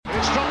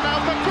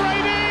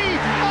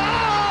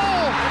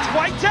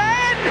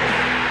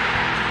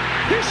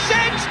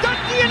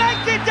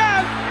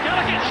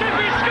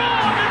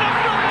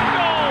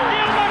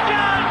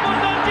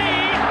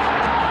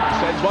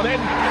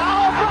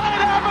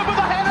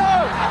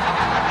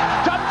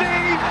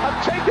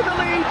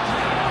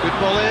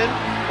ball in.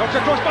 Knocks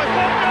across by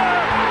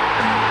Faulkner.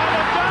 And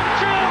a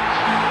Danchuk.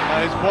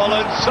 And his ball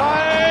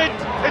inside.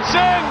 It's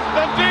in.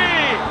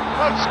 Dundee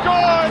have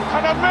scored.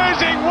 An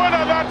amazing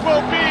winner that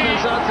will be.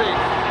 Mzadzi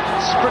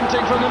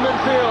sprinting from the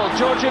midfield.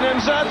 Georgian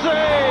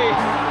Mzadzi.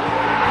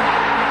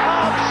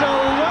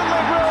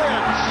 Absolutely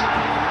brilliant.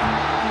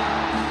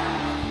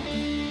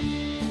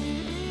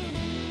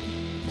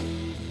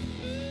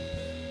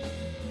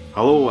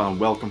 Hello and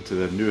welcome to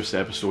the newest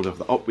episode of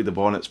the Up With The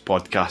Bonnets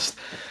podcast.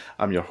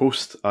 I'm your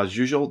host, as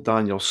usual,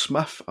 Daniel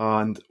Smith,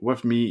 and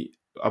with me,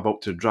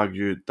 about to drag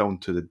you down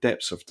to the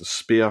depths of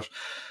despair,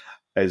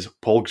 is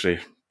Paul Gray.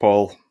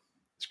 Paul,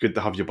 it's good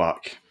to have you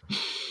back.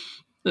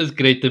 It's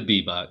great to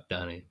be back,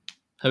 Danny.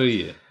 How are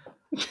you?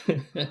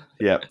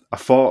 Yeah, I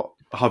thought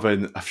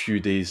having a few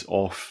days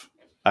off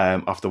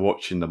after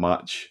watching the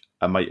match,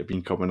 I might have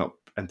been coming up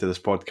into this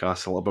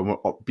podcast a little bit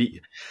more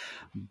upbeat,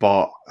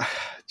 but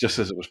just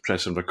as it was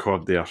pressing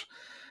record there,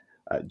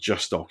 it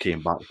just all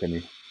came back to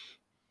me.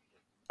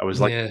 I was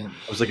like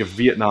a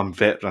Vietnam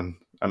veteran,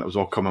 and it was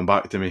all coming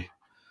back to me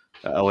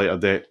at a later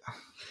date.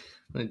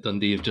 I think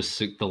Dundee have just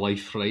sucked the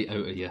life right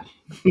out of you.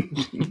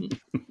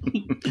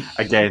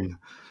 Again.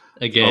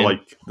 For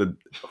like the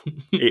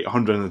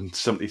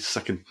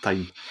 872nd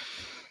time.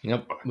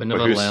 Yep, we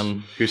never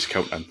learn. Who's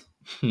counting?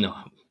 No.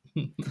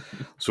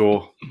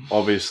 So,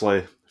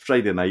 obviously,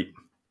 Friday night,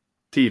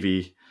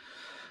 TV,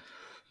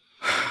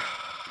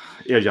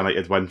 Ayr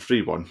United win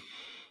 3-1.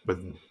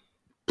 With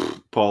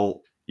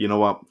Paul, you know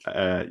what?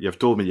 You've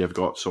told me you've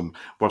got some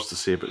words to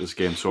say about this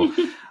game. So,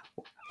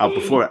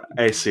 before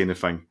I say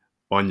anything,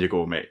 on you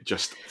go, mate.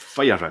 Just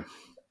fire in.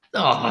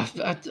 I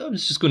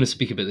was just going to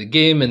speak about the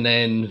game and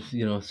then,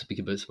 speak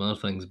about some other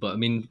things. But, I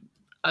mean,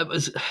 I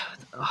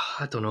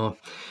don't know.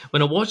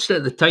 When I watched it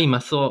at the time, I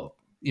thought,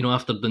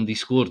 after Dundee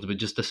scored, we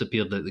just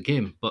disappeared out the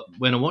game. But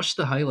when I watched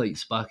the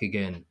highlights back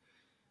again,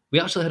 we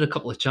actually had a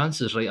couple of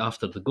chances right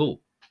after the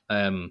goal.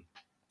 And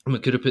we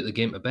could have put the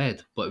game to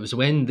bed. But it was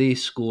when they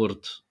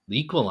scored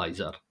the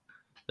equaliser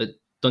that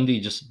Dundee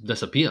just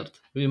disappeared.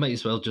 We might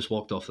as well just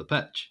walked off the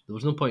pitch. There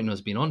was no point in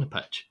us being on the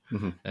pitch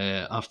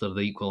after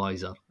the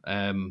equaliser.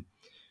 And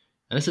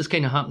this is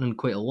kind of happening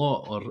quite a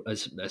lot, or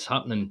it's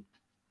happening,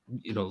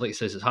 like it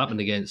says, it's happened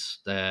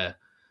against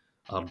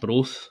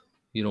Arbroath,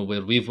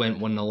 where we've went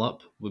 1-0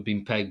 up, we've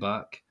been pegged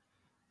back.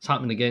 It's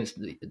happening against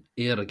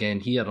Ayr again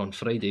here on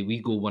Friday. We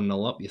go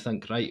 1-0 up, you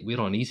think, right, we're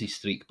on easy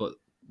streak, but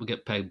we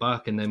get pegged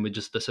back and then we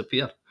just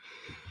disappear.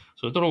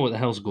 So I don't know what the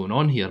hell's going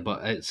on here,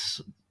 but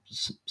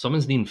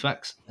someone's needing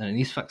fixed, and it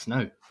needs fixed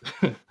now.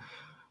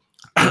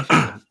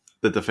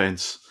 The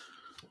defence.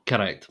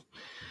 Correct.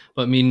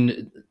 But I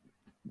mean,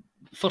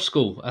 first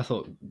goal, I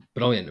thought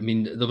brilliant. I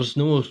mean, there was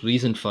no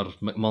reason for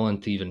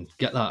McMullen to even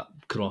get that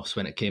cross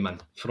when it came in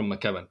from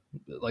McCowan.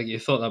 Like, you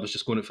thought that was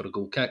just going out for a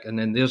goal kick, and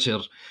then there's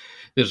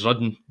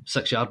Rudden,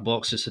 6-yard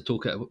box just to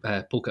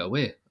poke it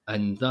away.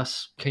 And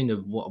that's kind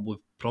of what we've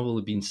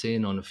probably been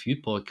saying on a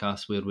few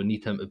podcasts, where we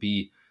need him to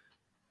be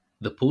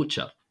the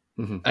poacher.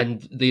 Mm-hmm.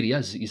 And there he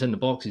is. He's in the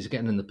box. He's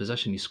getting in the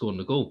position. He's scoring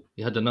the goal.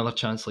 He had another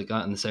chance like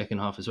that in the second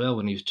half as well,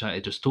 when he was trying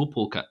to just toe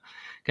poke it,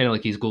 kind of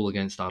like his goal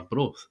against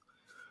Arbroath.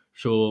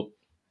 So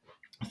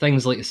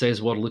things, like it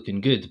says, were looking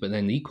good, but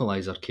then the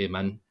equaliser came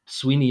in.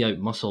 Sweeney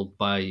out-muscled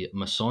by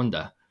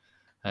Masonda.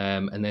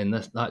 And then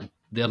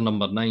their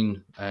number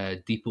 9,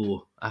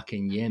 Deepo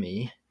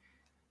Akinyemi,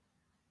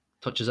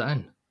 touches it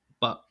in.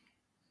 But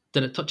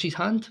did it touch his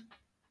hand?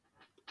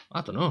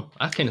 I don't know.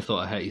 I kind of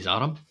thought it hit his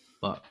arm,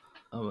 but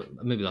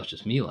maybe that's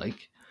just me.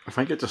 Like, I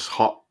think it just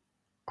hit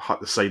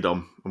the side of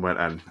him and went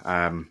in.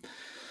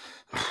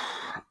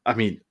 I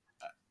mean,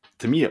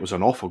 to me, it was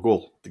an awful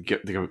goal to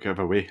give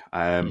away.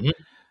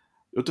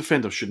 Your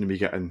defenders shouldn't be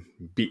getting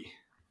beat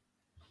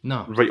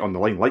right on the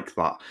line like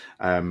that.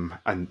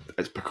 And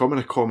it's becoming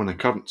a common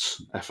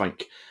occurrence, I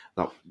think,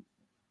 that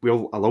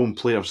we're allowing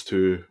players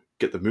to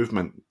get the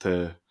movement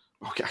to...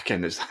 Okay,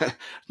 again, it's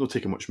not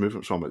taking much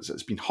movement from it.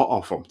 It's been hot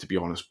off them, to be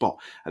honest. But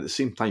at the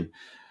same time,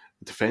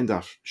 the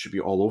defender should be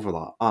all over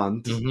that.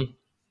 And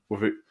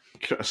without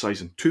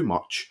criticising too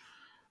much,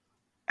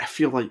 I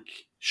feel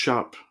like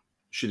Sharp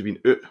should have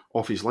been out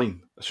off his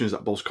line as soon as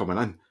that ball's coming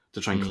in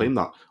to try and claim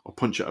that or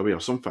punch it away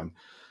or something.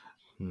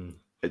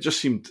 It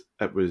just seemed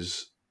it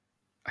was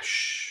I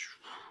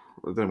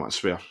don't want to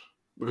swear,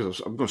 because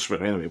I'm going to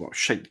swear anyway, but a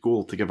shite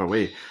goal to give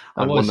away,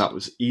 and one that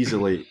was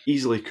easily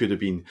could have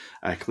been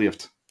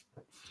cleared.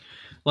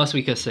 Last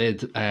week I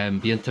said,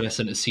 be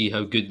interesting to see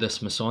how good this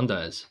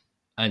Masonda is.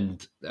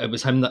 And it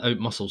was him that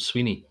out-muscled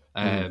Sweeney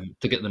to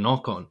get the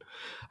knock on.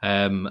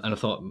 And I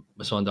thought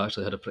Masonda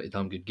actually had a pretty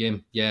damn good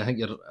game. Yeah, I think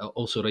you're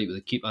also right with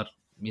the keeper. I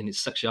mean,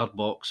 it's 6-yard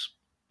box.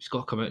 He's got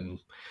to come out and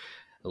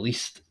at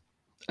least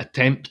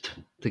attempt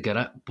to get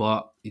it,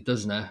 but he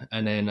doesn't.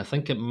 And then I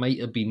think it might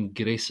have been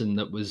Grayson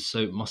that was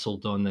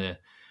out-muscled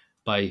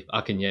by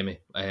Akinyemi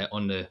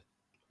on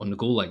the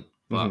goal line.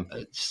 But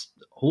it's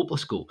a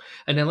hopeless goal.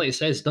 And then, like it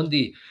says,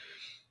 Dundee,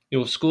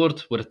 we've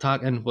scored, we're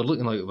attacking, we're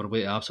looking like we're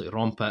way to absolutely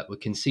romp it, we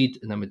concede,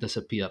 and then we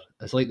disappear.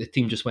 It's like the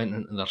team just went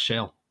into their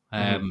shell.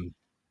 And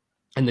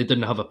they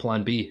didn't have a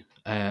plan B.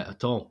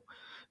 at all.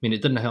 I mean,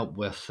 it didn't help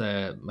with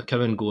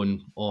McCowan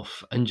going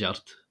off injured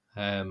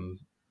to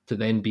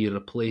then be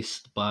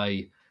replaced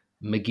by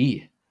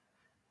McGee.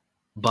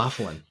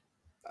 Baffling.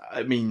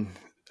 I mean,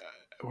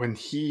 when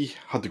he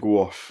had to go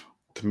off,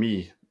 to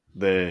me,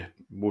 the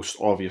most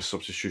obvious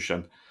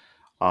substitution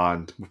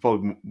and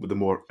probably the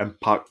more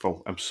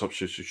impactful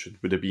substitution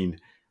would have been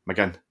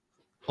McGinn.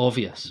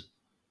 Obvious.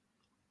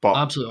 But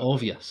absolutely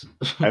obvious.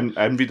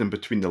 I'm reading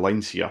between the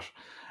lines here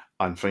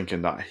and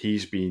thinking that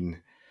he's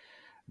been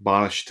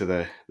banished to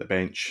the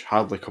bench,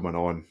 hardly coming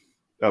on.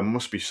 There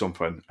must be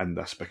something in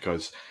this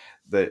because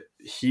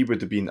he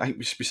would have been, I think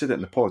we said it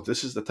in the pod,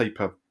 this is the type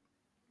of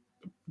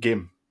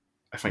game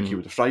I think he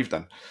would have thrived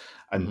in.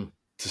 And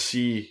to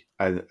see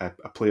a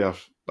player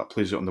that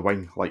plays it on the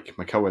wing like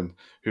McCowan,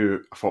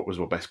 who I thought was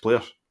our best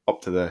player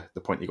up to the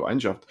point he got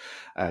injured,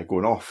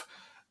 going off,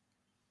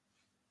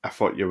 I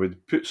thought you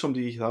would put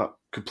somebody that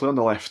could play on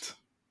the left,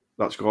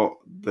 that's got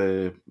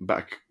the bit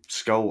of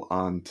skill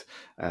and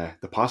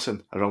the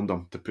passing around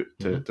him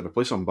to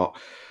replace him. But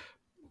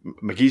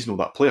McGee's not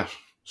that player.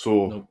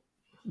 So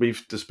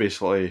we've just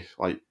basically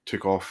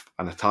took off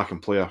an attacking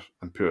player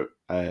and put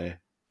a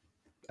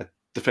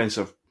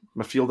defensive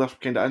midfielder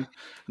kind of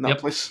in that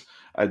place.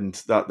 And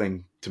that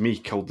then, to me,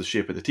 killed the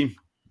shape of the team.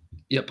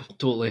 Yep,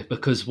 totally.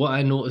 Because what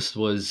I noticed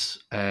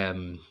was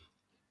Paul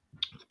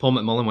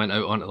McMullen went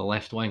out onto the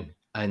left wing.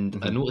 And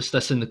I noticed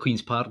this in the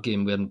Queen's Park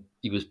game when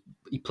he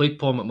played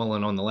Paul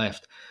McMullen on the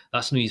left.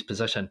 That's not his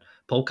position.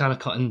 Paul can't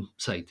cut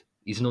inside.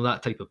 He's not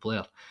that type of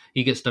player.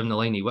 He gets down the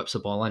line, he whips the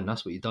ball in.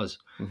 That's what he does.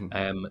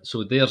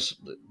 So there's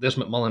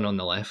McMullen on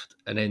the left,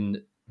 and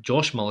then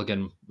Josh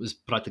Mulligan was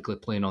practically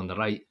playing on the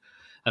right.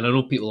 And I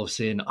know people are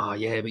saying, "Oh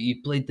yeah, but he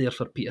played there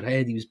for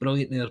Peterhead. He was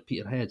brilliant there,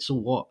 Peterhead." So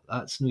what?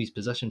 That's not his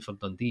position for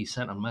Dundee,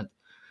 centre mid,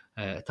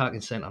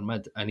 attacking centre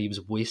mid, and he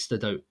was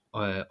wasted out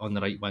on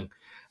the right wing.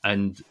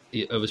 And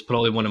it was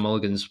probably one of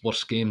Mulligan's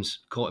worst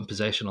games. Caught in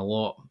possession a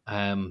lot,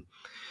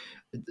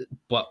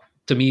 but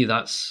to me,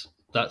 that's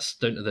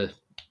down to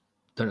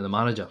the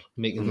manager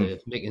making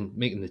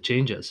the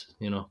changes.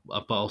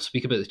 But I'll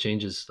speak about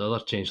the other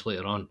change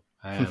later on.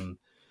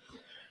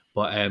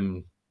 But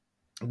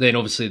then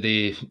obviously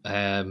they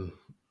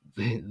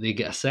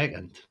get a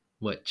second,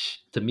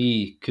 which to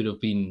me could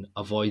have been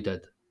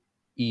avoided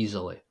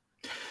easily.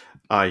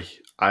 Aye,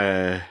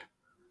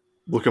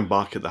 looking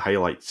back at the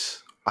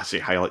highlights. I say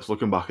highlights,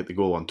 looking back at the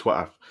goal on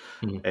Twitter,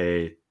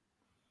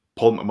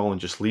 Paul McMullen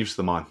just leaves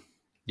the man.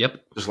 Yep.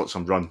 Just lets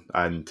him run.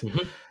 And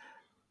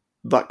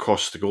that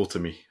costs the goal to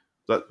me.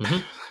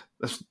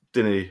 This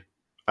didn't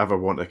ever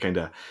want to kind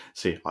of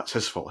say, that's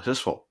his fault,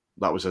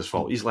 That was his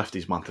fault. He's left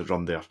his man to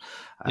run there.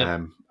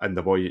 And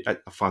the boy,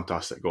 a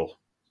fantastic goal.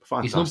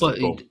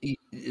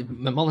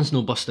 McMullen's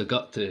no bust a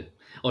gut to,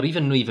 or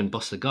even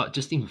bust a gut,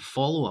 just even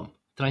follow him.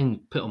 Try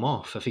and put him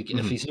off. If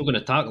he's not going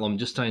to tackle him,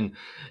 just try and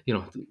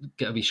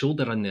get a wee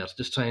shoulder in there.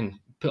 Just try and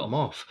put him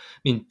off. I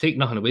mean, take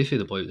nothing away from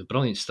the boy. The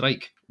brilliant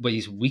strike with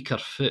his weaker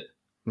foot,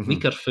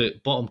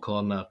 bottom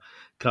corner,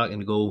 cracking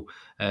goal.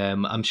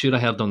 I'm sure I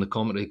heard on the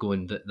commentary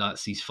going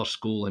that's his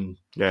first goal in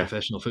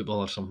professional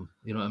football or something.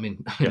 You know what I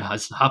mean? It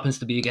happens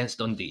to be against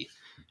Dundee.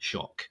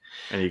 Shock.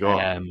 And you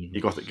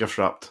got it gift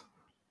wrapped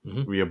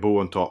with your bow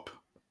on top.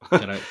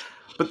 Correct.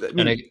 But I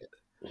mean,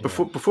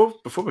 before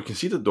we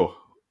conceded though,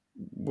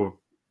 we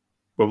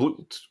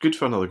looked good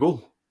for another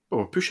goal. We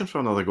were pushing for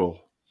another goal.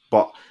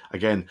 But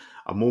again,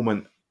 a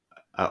moment,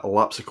 a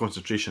lapse of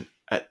concentration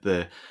at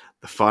the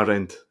far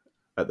end,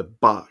 at the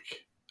back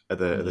of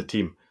the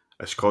team,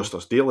 has cost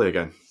us dearly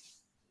again.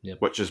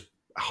 Which is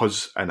a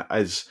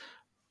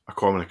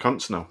common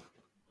occurrence now.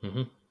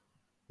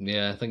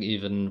 Yeah, I think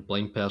even a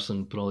blind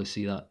person probably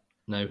see that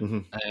now.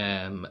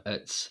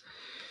 It's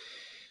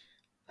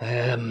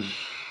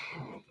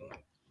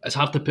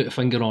hard to put a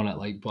finger on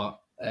it, but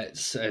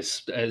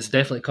it's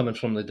definitely coming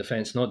from the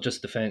defence, not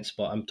just defence,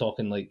 but I'm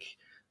talking like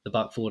the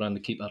back four and the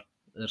keeper.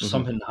 There's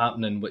something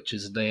happening which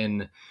is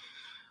then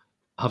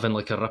having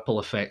like a ripple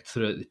effect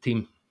throughout the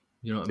team.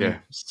 You know what I mean?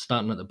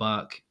 Starting at the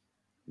back,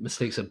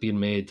 mistakes are being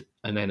made,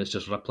 and then it's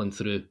just rippling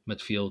through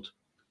midfield,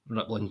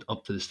 rippling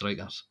up to the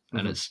strikers,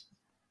 and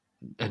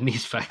it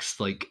needs fixed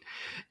like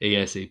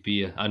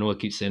ASAP. I know I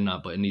keep saying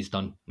that, but it needs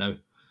done now.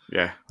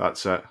 Yeah,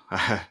 that's it.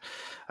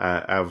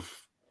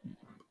 I've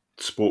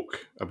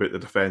spoke about the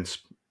defence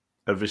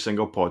every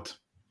single pod.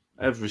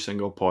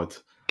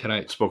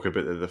 Correct. Spoke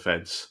about the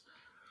defence,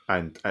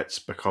 and it's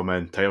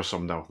becoming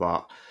tiresome now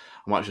that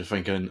I'm actually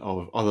thinking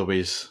of other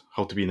ways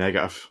how to be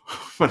negative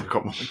when I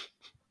come on.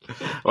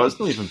 Well, it's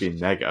not even being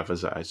negative,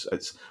 is it?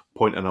 It's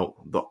pointing out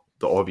the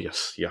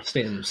obvious here.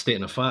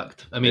 Stating a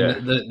fact. I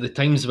mean, the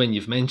times when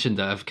you've mentioned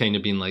it, I've kind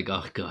of been like,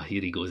 oh God,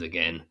 here he goes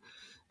again.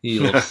 He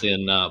loves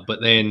saying that.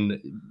 But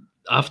then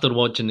after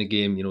watching the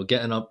game,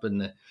 getting up in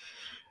the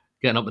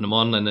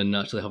morning and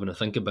actually having to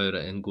think about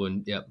it and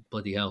going, yeah,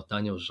 bloody hell,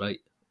 Daniel's right.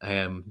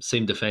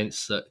 Same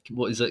defence that,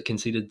 what is it,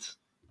 conceded,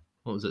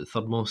 what was it,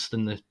 third most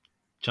in the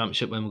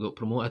championship when we got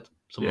promoted?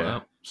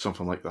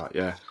 Something like that,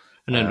 yeah.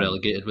 And then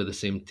relegated with the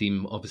same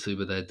team, obviously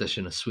with the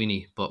addition of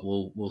Sweeney, but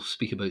we'll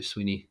speak about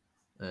Sweeney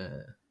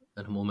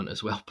in a moment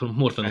as well,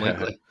 more than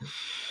likely.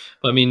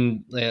 But I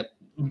mean, yeah,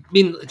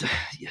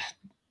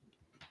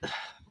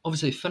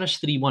 obviously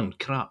finished 3-1,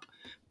 crap.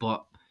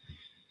 But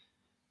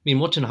I mean,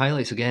 watching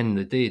highlights again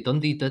the day,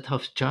 Dundee did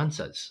have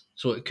chances,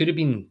 so it could have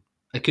been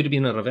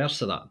a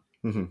reverse of that.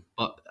 Mm-hmm.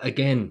 But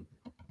again,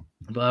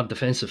 with our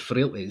defensive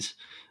frailties,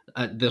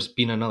 there's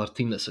been another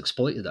team that's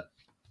exploited it.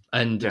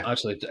 And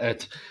actually,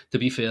 to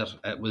be fair,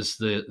 it was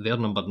their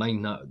number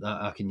 9, that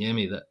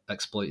Akinyemi, that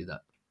exploited it.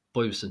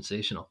 Boy, was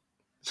sensational.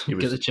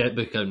 Get the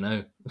checkbook out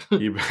now.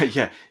 He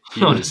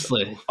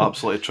Honestly, was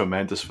absolutely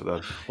tremendous for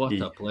that. What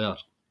a player!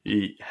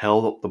 He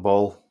held up the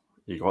ball.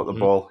 He got the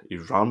ball. He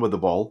ran with the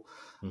ball.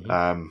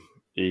 Mm-hmm.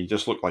 He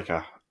just looked like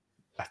an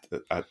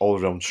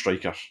all-round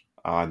striker.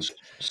 And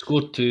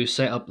scored 2,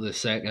 set up the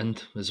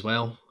second as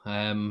well.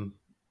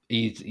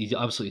 He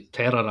absolutely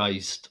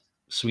terrorised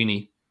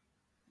Sweeney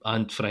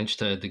and French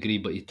to a degree,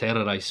 but he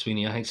terrorised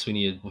Sweeney. I think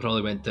Sweeney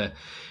probably went to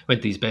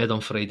his bed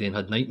on Friday and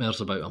had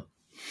nightmares about him.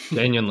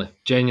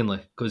 Genuinely,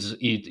 because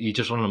he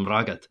just run him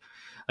ragged,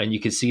 and you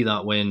could see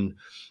that when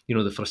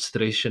the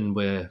frustration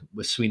with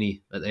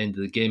Sweeney at the end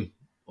of the game,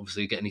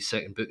 obviously getting his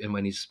second book, and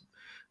when he's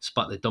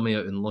spat the dummy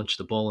out and launched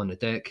the ball on the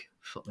deck.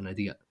 Fucking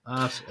idiot,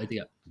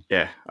 idiot.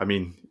 Yeah, I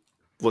mean,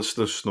 let's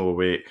just no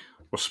wait.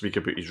 We'll speak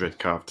about his red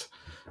card.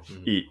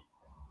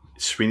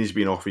 Sweeney's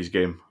been off his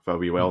game for a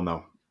wee while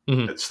now.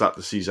 At the start of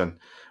the season,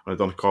 when I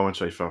done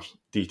commentary for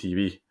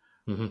DTV,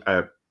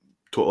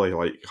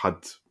 totally had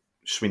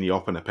Sweeney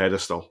up on a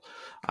pedestal.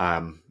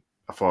 I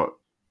thought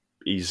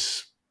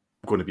he's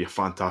going to be a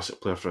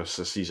fantastic player for us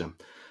this season,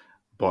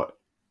 but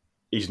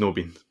he's not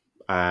been.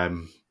 There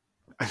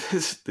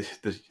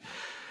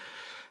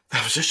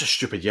was just a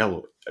stupid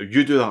yellow.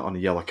 You do that on a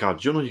yellow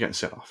card, you're getting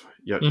sent off.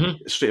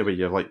 Straight away,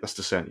 you're like, that's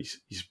dissent.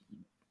 He's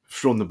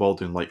thrown the ball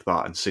down like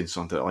that and saying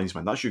something to the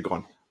linesman. That's you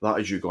gone. That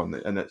is you gone.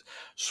 And it's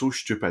so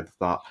stupid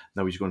that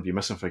now he's going to be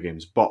missing for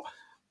games. But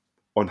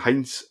on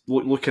hindsight,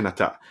 looking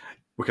at it,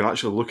 we can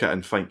actually look at it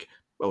and think,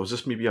 well, is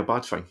this maybe a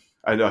bad thing?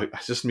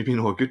 Is this maybe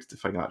not a good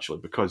thing, actually?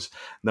 Because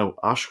now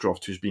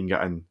Ashcroft, who's been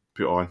getting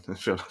put on,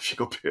 if you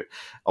got put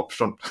up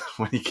front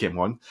when he came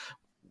on,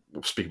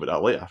 we'll speak about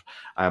that later,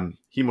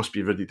 he must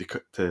be ready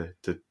to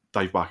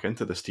dive back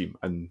into this team.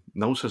 And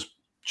now's his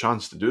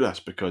chance to do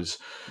this, because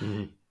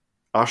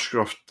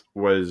Ashcroft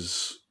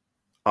was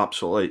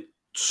absolutely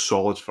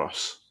solid for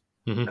us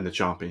in the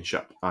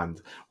Championship,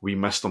 and we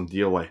missed him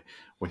dearly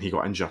when he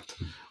got injured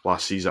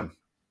last season.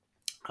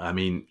 I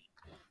mean,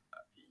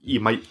 he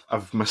might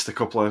have missed a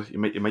couple of. He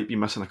might be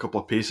missing a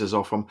couple of paces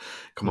off him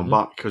coming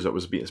back, because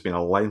it's been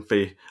a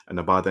lengthy and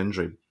a bad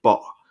injury.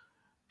 But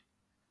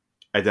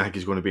I don't think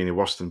he's going to be any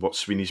worse than what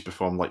Sweeney's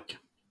performed like.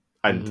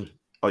 And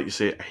like you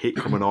say, I hate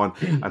coming on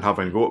and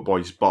having a go at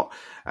boys, but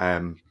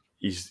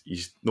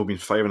he's not been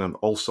firing on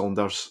all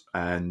cylinders,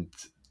 and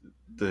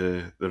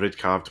the red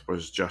card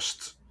was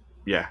just,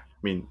 I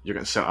mean, you're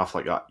getting sent off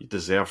like that. You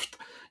deserve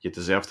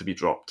to be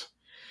dropped.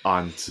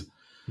 And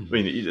I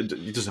mean,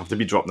 he doesn't have to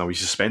be dropped now. He's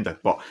suspended,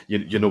 but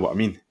you know what I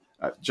mean.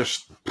 It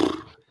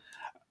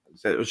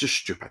was just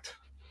stupid.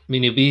 I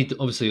mean,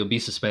 he'll be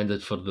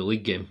suspended for the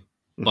league game,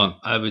 but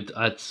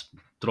I'd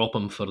drop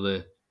him for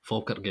the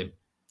Falkirk game.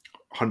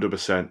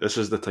 100%. This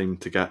is the time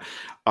to get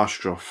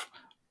Ashcroft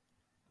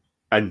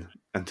in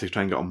and to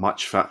try and get him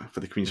match fit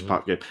for the Queen's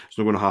Park game. It's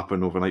not going to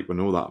happen overnight, we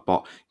know that,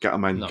 but get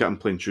him in, get him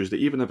playing Tuesday,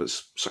 even if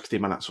it's 60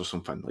 minutes or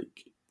something. Like,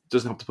 he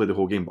doesn't have to play the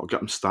whole game, but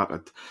get him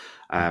started.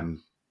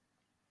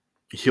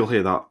 He'll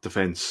have that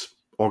defence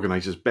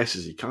organised as best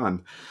as he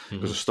can,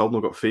 because I've still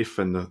not got faith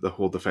in the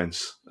whole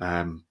defence.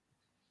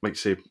 Like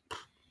say,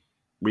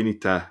 we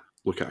need to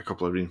look at a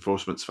couple of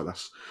reinforcements for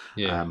this.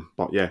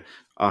 But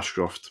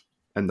Ashcroft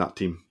in that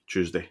team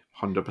Tuesday,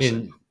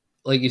 100%.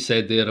 Like you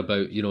said there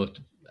about,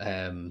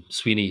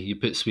 Sweeney, you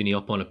put Sweeney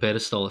up on a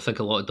pedestal. I think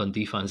a lot of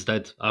Dundee fans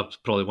did. I was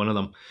probably one of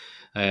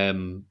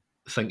them,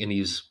 thinking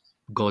he's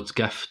God's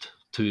gift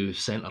to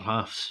centre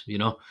halves,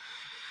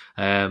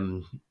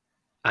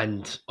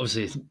 and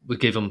obviously we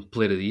gave him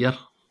Player of the Year.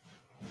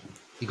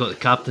 He got the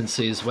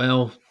captaincy as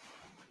well.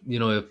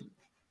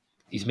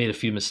 He's made a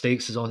few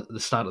mistakes at the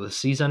start of the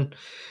season.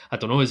 I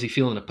don't know, is he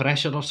feeling the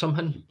pressure or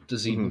something?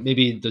 Does he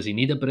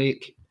need a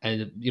break?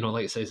 And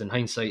like it says, in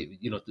hindsight,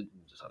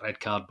 it's a red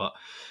card, but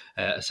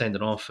a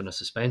sending off and a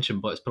suspension.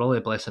 But it's probably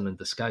a blessing in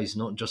disguise,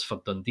 not just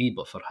for Dundee,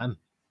 but for him.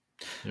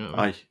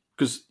 Aye,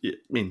 because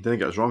don't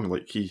get us wrong.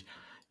 Like he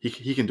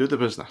can do the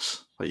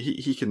business. Like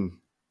he can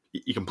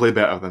play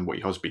better than what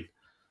he has been.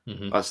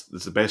 That's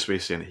the best way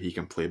of saying it. He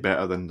can play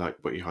better than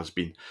what he has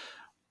been.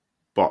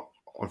 But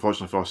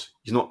unfortunately for us,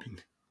 he's not been.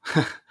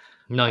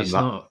 No, he's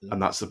not.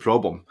 And that's the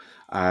problem.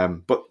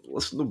 But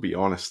let's not be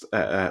honest.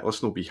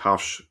 Let's not be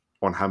harsh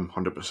on him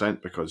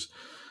 100%, because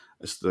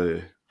it's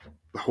the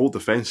whole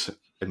defence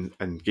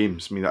in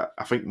games. I mean,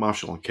 I think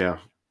Marshall and Kerr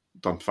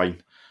done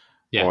fine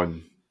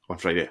on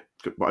Friday,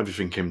 but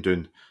everything came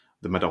down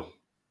the middle.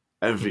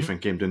 Everything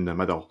came down the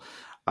middle,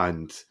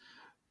 and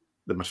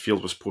the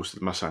midfield was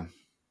posted missing.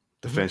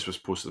 Defence was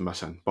posted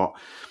missing. But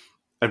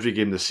every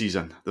game this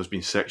season, there's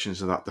been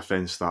sections of that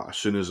defence that as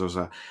soon as there's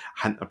a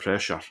hint of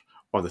pressure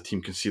or the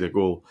team can see the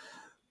goal,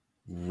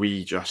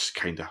 we just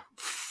kind of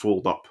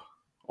fold up,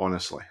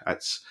 honestly.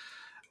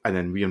 And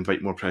then we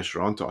invite more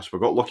pressure onto us. We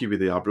got lucky with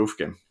the Arbroath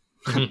game.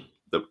 I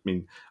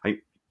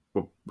think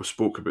we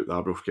spoke about the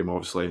Arbroath game,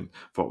 obviously, and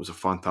thought it was a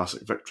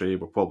fantastic victory.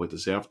 We probably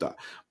deserved it.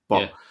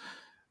 But,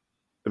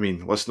 I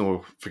mean, let's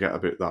not forget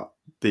about that.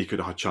 They could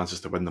have had chances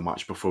to win the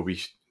match before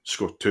we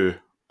scored 2.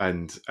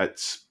 And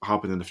it's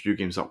happened in a few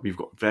games that we've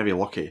got very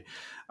lucky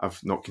of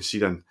not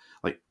conceding,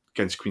 like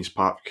against Queen's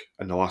Park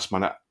in the last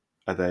minute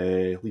of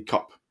the League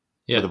Cup,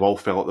 where the ball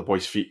fell at the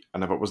boy's feet,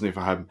 and if it wasn't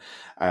for him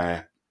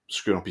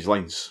screwing up his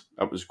lines,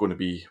 it was going to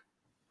be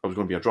a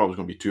draw. It was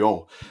going to be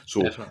 2-2.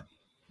 So,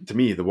 to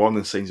me, the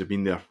warning signs have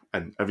been there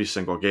in every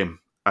single game,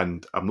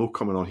 and I'm not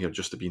coming on here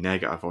just to be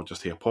negative or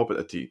just to pop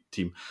at the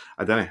team.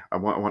 I don't know. I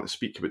want to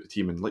speak about the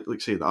team, and like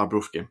say the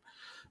Arbroath game,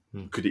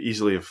 could have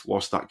easily have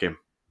lost that game.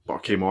 But I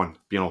came on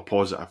being all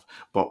positive.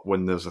 But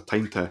when there's a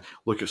time to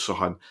look at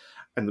Sohan,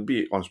 and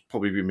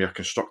probably be more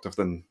constructive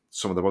than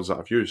some of the words that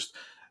I've used,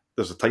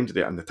 there's a time to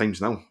do it, and the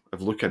time's now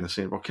of looking and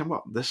saying, well, come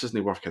on, this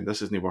isn't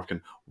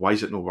working, why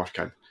is it not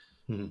working?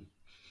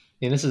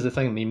 Yeah, this is the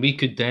thing. I mean, we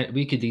could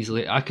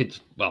easily, I could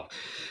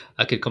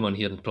come on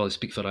here and probably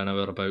speak for an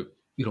hour about,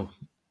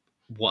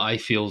 what I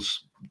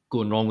feel's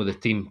going wrong with the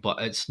team,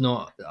 but it's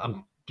not,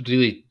 I'm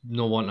really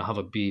not wanting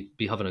to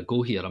be having a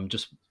go here. I'm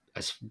just,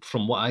 it's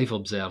from what I've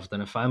observed,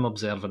 and if I'm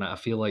observing it, I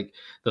feel like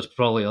there's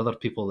probably other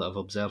people that have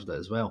observed it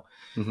as well.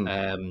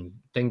 Ding,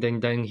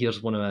 ding, ding. Here's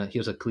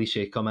a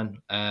cliche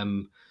coming. I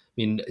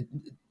mean,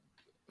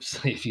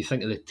 if you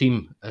think of the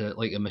team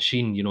like a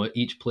machine,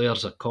 each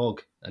player's a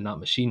cog in that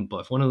machine. But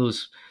if one of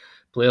those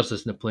players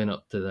isn't playing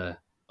up to the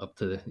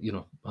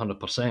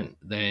 100%,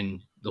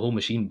 then the whole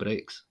machine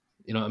breaks.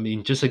 You know what I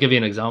mean? Just to give you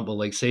an example,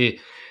 like say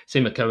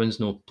McCowan's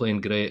not playing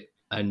great,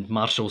 and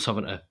Marshall's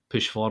having to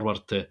push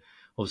forward to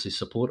obviously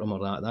support him or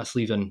that. That's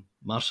leaving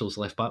Marshall's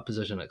left back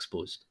position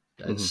exposed.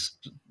 It's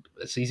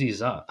easy as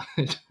that.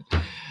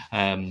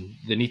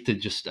 They need to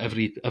just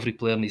every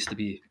player needs to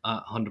be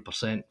at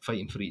 100%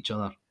 fighting for each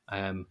other.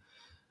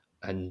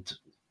 And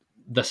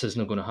this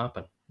isn't going to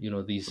happen.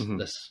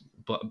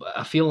 But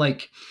I feel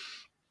like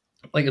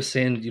I was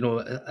saying,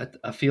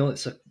 I feel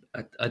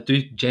I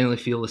do generally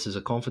feel this is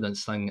a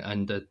confidence thing,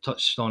 and I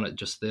touched on it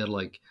just there,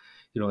 like,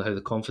 how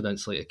the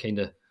confidence, like, it kind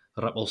of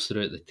ripples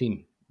throughout the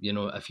team.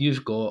 If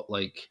you've got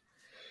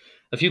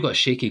a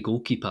shaky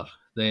goalkeeper,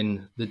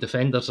 then the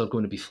defenders are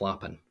going to be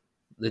flapping.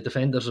 The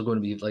defenders are going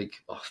to be like,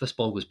 oh, if this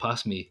ball goes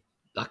past me,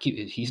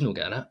 he's not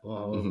getting it.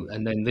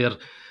 And then they're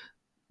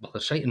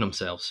shiting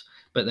themselves.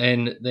 But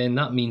then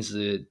that means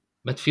the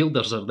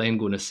midfielders are then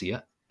going to see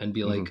it and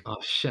be like, oh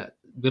shit,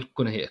 we're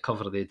going to have to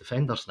cover the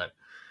defenders now.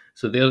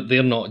 So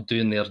they're not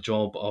doing their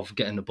job of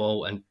getting the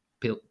ball and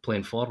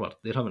playing forward.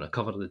 They're having to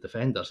cover the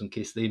defenders in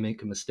case they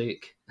make a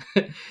mistake,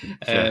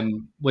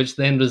 which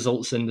then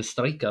results in the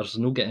strikers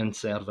no getting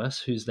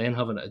service, who's then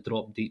having to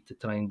drop deep to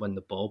try and win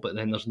the ball, but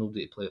then there's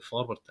nobody to play it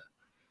forward to.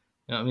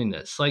 You know what I mean?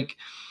 It's like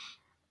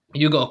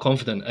you got a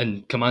confident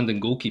and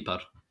commanding goalkeeper,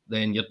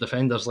 then your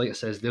defenders, like I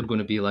says, they're going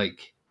to be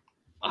like,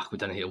 we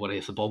don't have to worry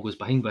if the ball goes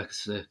behind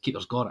because the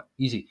keeper's got it,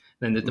 easy.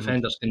 Then the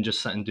defenders can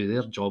just sit and do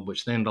their job,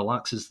 which then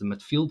relaxes the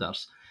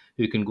midfielders,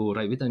 who can go,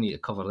 right, we don't need to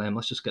cover them,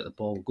 let's just get the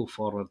ball, go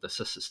forward,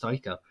 assist the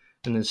striker,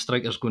 and then the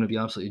striker's going to be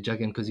absolutely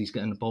jigging because he's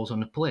getting the balls on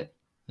the plate,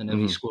 and then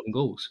he's scoring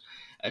goals.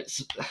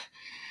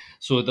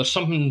 So there's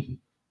something,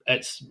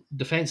 it's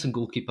defence and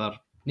goalkeeper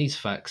needs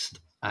fixed.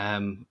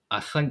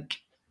 I think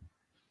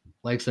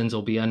Legston's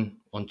will be in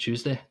on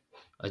Tuesday,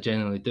 I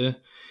genuinely do,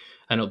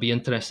 and it'll be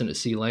interesting to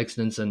see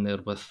Legston's in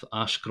there with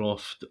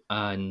Ashcroft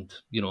and,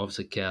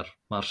 obviously Kerr,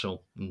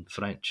 Marshall and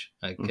French.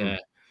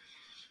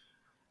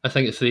 I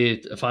think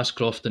if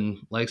Ashcroft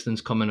and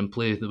Legston's come in and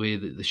play the way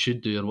that they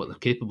should do or what they're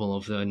capable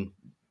of, then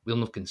we'll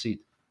not concede.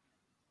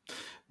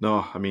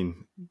 No, I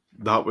mean,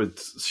 that would,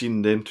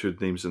 seeing them two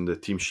names in the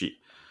team sheet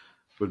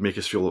would make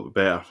us feel a little bit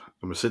better.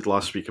 And we said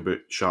last week about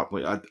Sharp,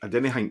 like, I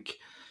didn't think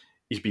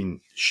he's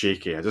been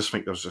shaky. I just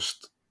think there's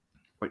just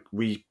like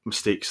wee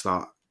mistakes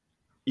that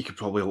you could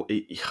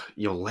probably,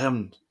 you'll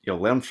learn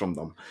from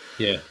them.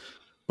 Yeah.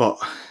 But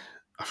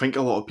I think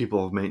a lot of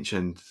people have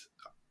mentioned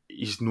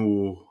he's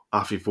no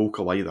half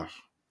vocal either.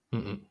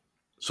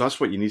 So that's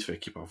what you need for a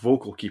keeper, a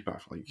vocal keeper.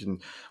 Like, you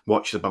can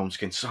watch the bounce,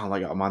 can sound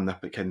like a man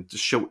that can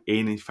just shout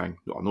anything.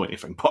 Well, not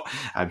anything, but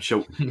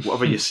shout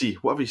whatever you see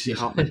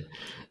happening.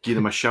 Give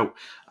them a shout.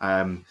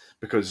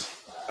 Because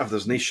if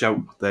there's no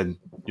shout, then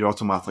you're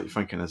automatically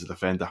thinking as a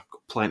defender,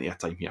 got plenty of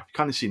time here.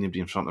 Can't see anybody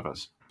in front of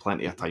us.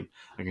 Plenty of time.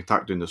 I can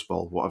tack down this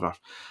ball, whatever.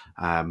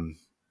 I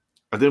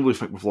don't really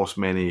think we've lost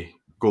many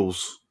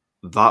goals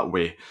that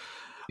way.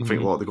 I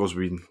think a lot of the goals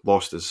we've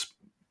lost is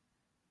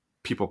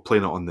people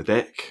playing it on the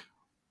deck,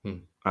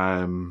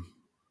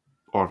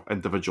 or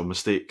individual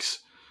mistakes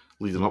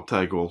leading up to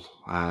a goal.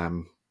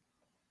 And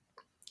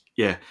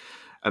I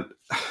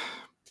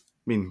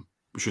mean,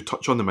 we should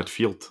touch on the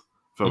midfield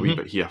for a wee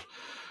bit here.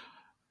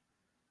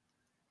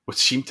 We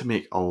seem to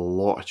make a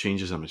lot of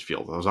changes in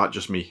midfield. Or is that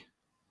just me?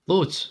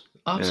 Loads.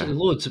 Absolutely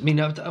loads. I mean,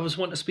 I was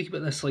wanting to speak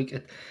about this.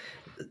 Like,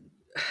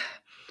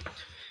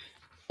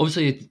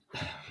 obviously,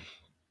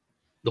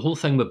 the whole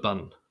thing with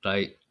Burn,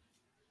 right?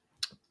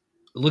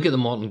 Look at the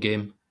Morton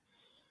game.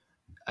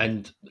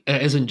 And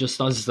it isn't just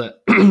us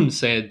that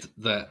said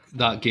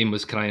that game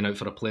was crying out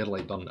for a player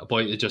like Burn, a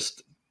boy to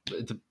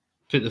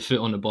put the foot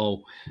on the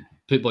ball,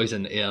 put boys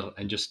in the air,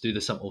 and just do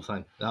the simple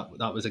thing.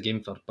 That was a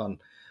game for Burn.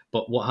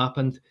 But what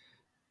happened?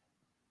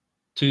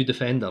 2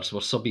 defenders were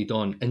subbed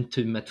on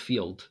into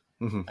midfield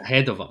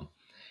ahead of him.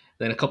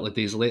 Then a couple of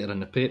days later in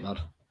the paper,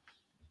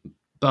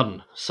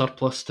 Burn,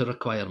 surplus to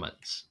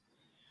requirements.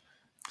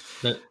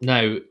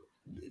 Now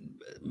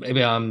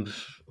maybe I'm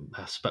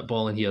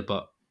spitballing here,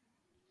 but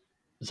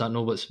is that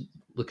not what's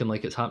looking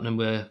like it's happening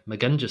with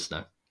McGinn just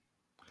now?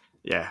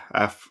 Yeah,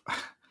 I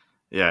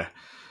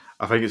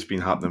think it's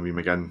been happening with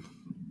McGinn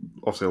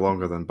obviously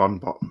longer than Burn,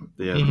 but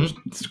there's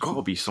got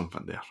to be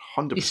something there.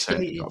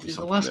 100%.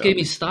 The last game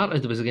he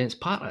started was against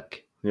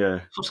Partick.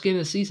 Yeah. First game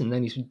of the season,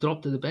 then he's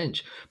dropped to the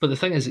bench. But the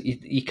thing is,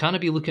 he can't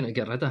be looking to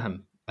get rid of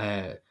him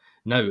now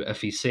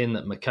if he's saying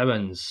that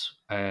McCowan's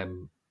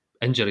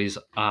injuries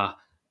are,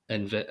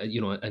 in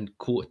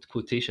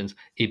quotations,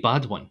 a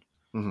bad one.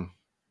 I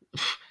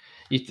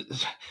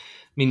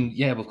mean,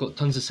 yeah, we've got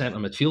tons of centre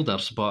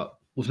midfielders, but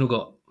we've not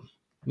got.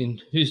 I mean,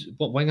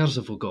 what wingers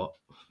have we got?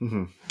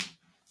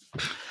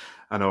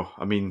 I know.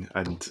 I mean,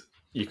 and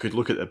you could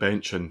look at the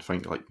bench and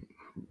think like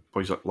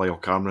boys like Lyle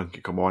Cameron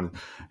could come on,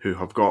 who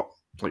have got,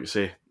 like you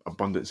say,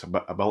 abundance of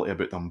ability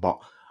about them, but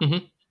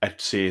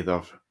I'd say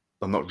they're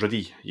not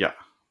ready yet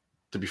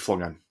to be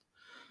flung in.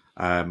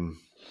 I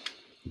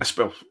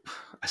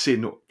say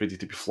not ready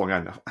to be flung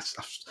in.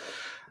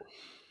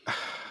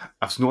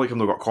 It's not like I've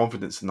not got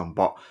confidence in them,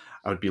 but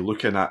I would be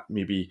looking at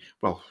maybe,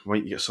 well, we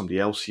might get somebody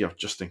else here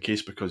just in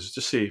case, because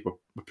just say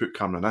we put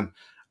Cameron in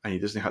and he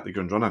doesn't hit the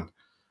ground running.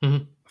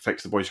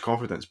 Affects the boys'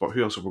 confidence, but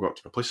who else have we got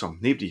to replace him?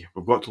 Nobody.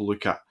 We've got to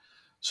look at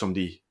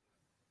somebody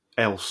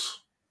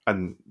else,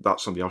 and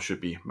that somebody else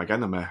should be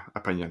McGinn, in my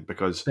opinion,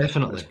 because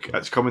definitely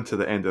it's coming to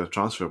the end of the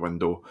transfer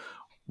window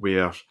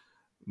where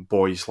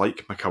boys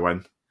like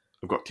McCowan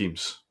have got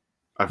teams.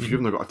 If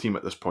you've not got a team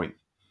at this point,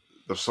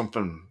 there's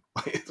something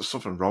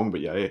wrong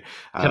with you.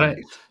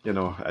 Correct.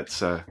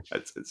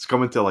 It's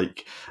coming to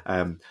like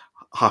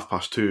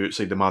 2:30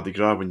 outside the Mardi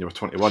Gras when you were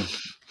 21.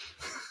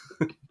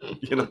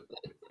 You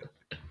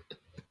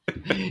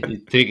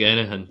take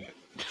anything.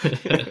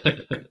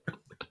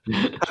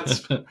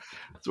 That's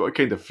what it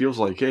kind of feels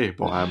like, eh?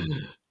 But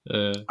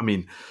I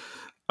mean,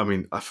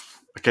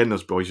 again,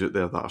 there's boys out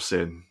there that are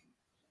saying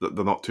that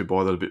they're not too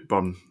bothered about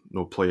Burn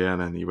no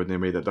playing, and he wouldn't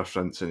have made a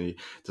difference, and he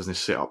doesn't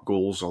set up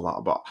goals or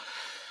that. But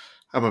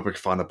I'm a big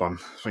fan of Burn.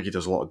 I think he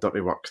does a lot of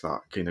dirty work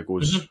that kind of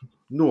goes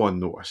no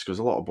unnoticed, because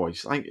a lot of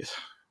boys, I think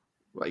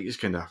it's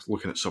kind of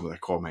looking at some of the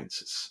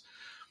comments.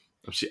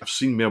 I've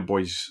seen more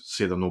boys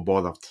say they're no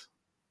bothered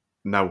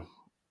now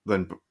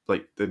than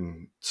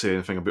say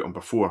anything about him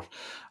before.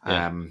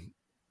 I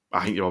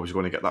think you're always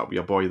going to get that with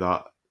a boy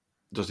that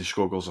doesn't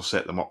score goals or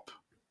set them up.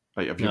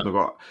 Like, if you've not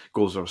got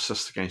goals or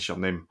assists against your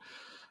name,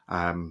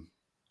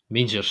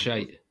 means you're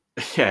shite.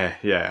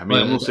 Yeah. I mean,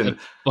 I'm not saying,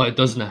 but it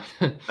doesn't.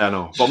 I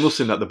know, but I'm not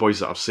saying that the boys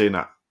that are saying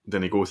it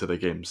then they go to the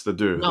games. They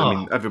do. No. I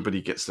mean,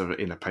 everybody gets their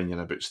own opinion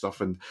about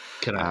stuff, and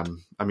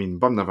I mean,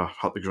 Burn never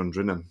hit the ground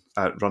running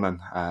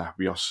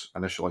with us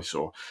initially.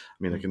 So,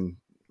 I mean, I can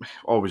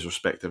always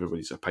respect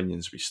everybody's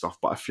opinions with stuff,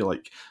 but I feel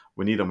like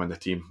we need him in the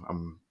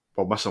team.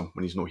 We'll miss him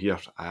when he's not here,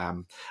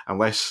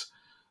 unless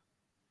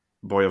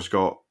Boyer's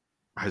got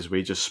his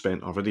wages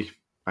spent already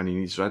and he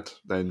needs rid.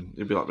 Then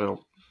he'll be like,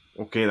 well,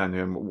 okay,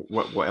 then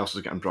what else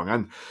is getting brought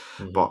in?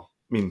 But I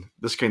mean,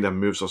 this kind of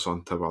moves us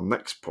on to our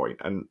next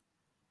point, and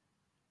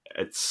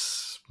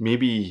it's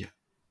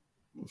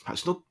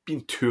not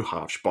being too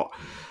harsh, but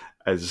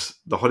is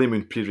the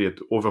honeymoon period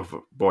over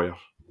for Boyer?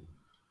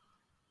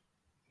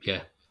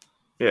 Yeah,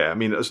 I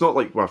mean, it's not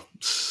like we're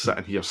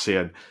sitting here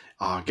saying,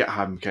 get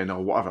him, kind of,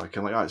 whatever.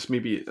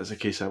 It's a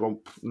case of, well,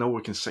 now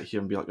we can sit here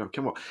and be like,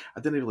 come on,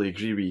 I didn't really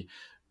agree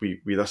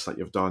with this that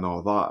you've done,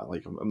 or that.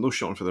 Like, I'm not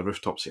shouting for the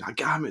rooftop saying,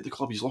 get him at the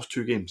club, he's lost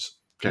 2 games.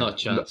 Not a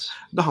chance.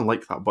 Nothing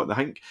like that, but I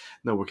think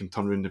now we can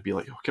turn around and be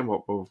like, come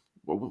on, well,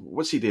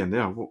 what's he doing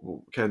there?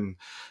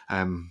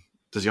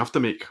 Does he have to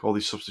make all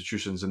these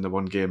substitutions in the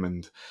one game?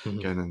 And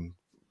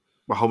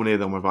how many of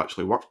them have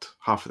actually worked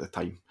half of the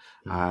time?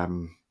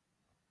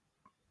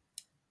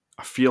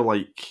 I feel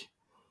like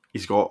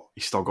he's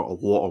still got a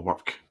lot of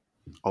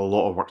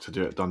work to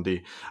do at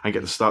Dundee. I think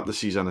at the start of the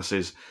season, it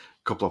says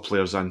a couple of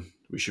players in,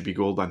 we should be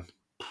golden.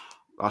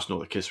 That's not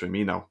the case with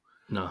me now.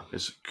 No,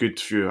 it's a good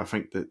few. I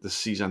think that the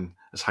season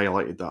has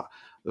highlighted that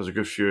there's a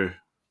good few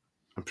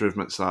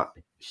improvements that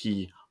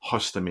he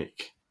has to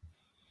make.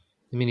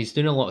 I mean, he's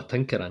doing a lot of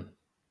tinkering.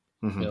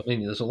 You know, I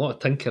mean, there's a lot of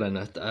tinkering.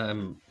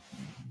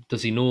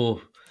 Does he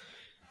know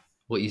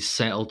what he's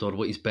settled or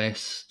what his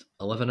best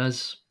 11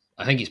 is?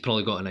 I think he's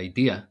probably got an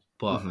idea,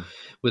 but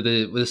with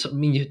I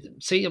mean, you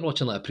say you're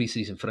watching like a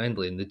pre-season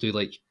friendly and they do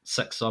like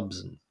 6 subs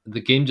and the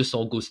game just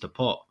all goes to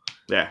pot.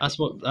 Yeah, that's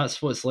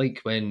what it's like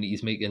when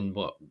he's making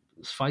 4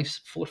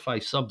 or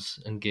 5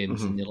 subs in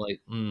games, and you're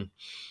like,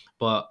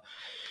 But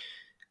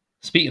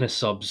speaking of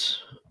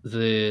subs,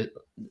 we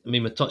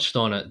touched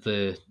on it.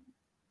 The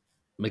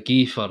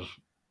McGee for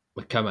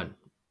McCowan,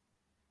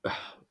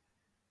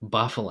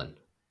 baffling.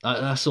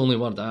 That's the only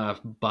word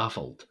I've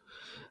baffled.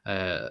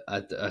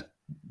 I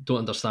don't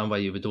understand why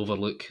you would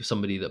overlook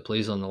somebody that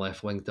plays on the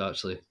left wing to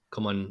actually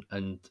come on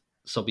and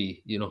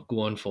subby, go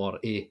on for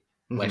a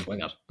left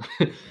winger.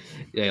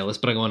 Yeah, let's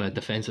bring on a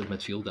defensive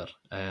midfielder.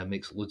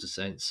 Makes loads of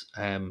sense.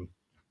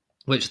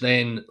 Which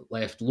then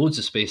left loads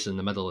of space in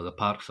the middle of the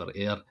park for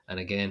Ayr, and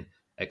again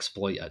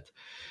exploited.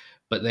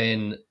 But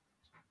then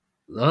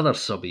the other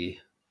subby,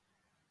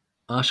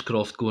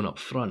 Ashcroft, going up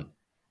front.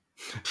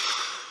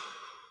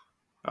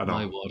 I know.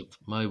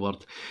 My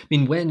word. I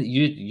mean, when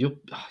you've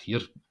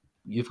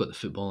got the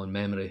football in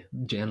memory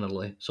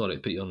generally. Sorry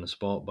to put you on the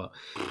spot, but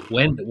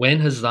when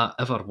has that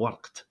ever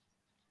worked?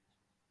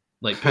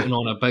 Like putting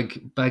on a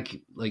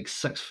big like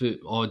 6 foot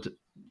odd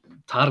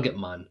target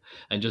man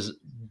and just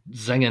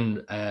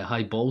zinging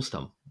high balls to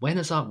him. When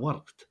has that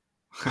worked?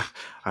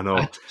 I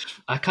know.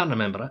 I can't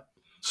remember it.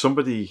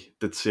 Somebody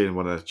did say in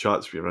one of the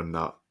chats we were in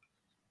that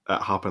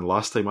it happened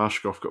last time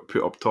Ashcroft got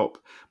put up top,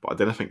 but I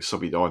didn't think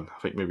subbed on. I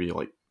think maybe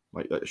like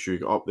that shoe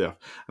got up there,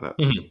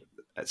 and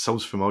it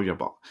sounds familiar,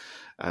 but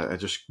I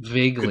just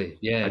vaguely,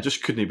 I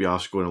just couldn't be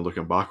asked going and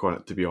looking back on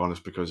it, to be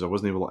honest, because I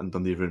wasn't able to let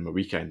Dundee ruin my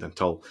weekend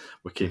until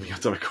we came here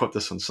to record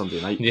this on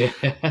Sunday night. Yeah.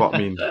 But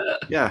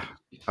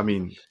I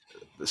mean,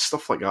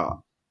 stuff like that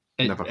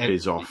never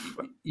pays off.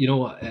 You know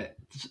what?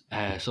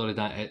 Sorry,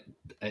 that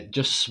it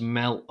just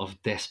smelt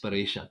of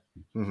desperation.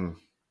 It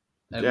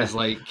was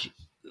like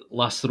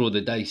last throw of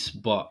the dice,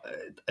 but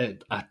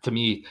to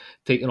me,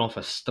 taking off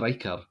a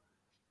striker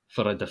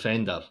for a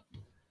defender.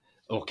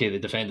 Okay, the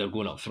defender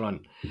going up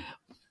front.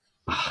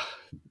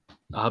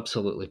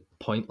 Absolutely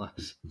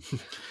pointless.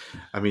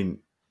 I mean,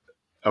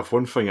 if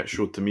one thing it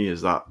showed to me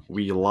is that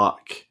we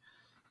lack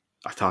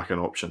attacking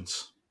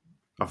options.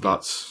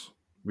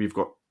 We've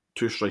got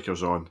 2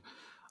 strikers on,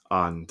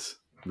 and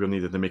we're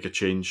needed to make a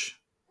change.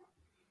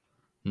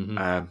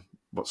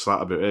 What's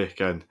that about,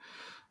 again?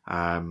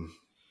 I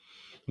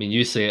mean,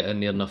 you say it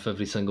in near enough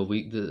every single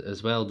week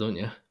as well, don't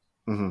you?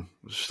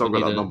 Still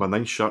got that number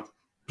 9 shirt.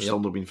 Still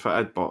not been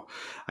fitted, but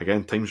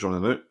again, time's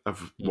running out.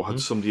 If we had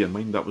somebody in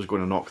mind that was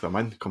going to knock them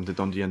in, come to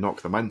Dundee and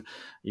knock them in,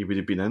 he would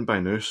have been in by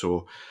now.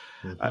 So,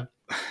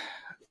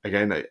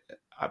 again, it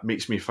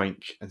makes me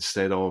think,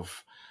 instead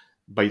of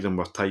biding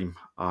with time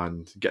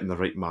and getting the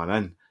right man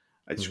in,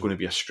 it's going to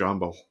be a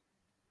scramble.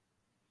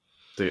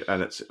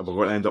 And we're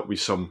going to end up with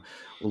some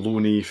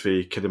loanee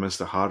for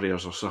Kidderminster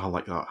Harriers or something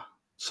like that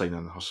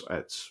signing.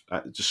 It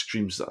just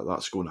screams that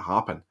that's going to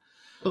happen.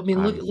 But I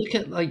mean, look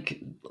at like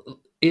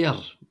Ayr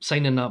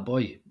signing that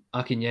boy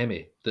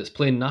Akinyemi that's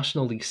playing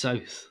National League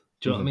South.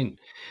 Do you know what I mean?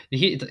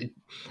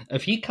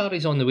 If he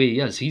carries on the way he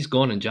is, he's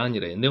gone in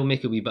January, and they'll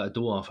make a wee bit of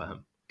dough off of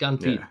him,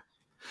 guaranteed. Yeah.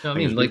 You know what I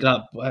mean? Like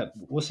that.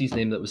 What's his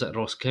name that was at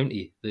Ross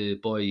County? The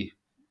boy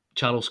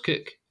Charles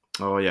Cook.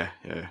 Oh yeah.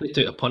 They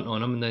took a punt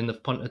on him, and then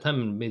they've punted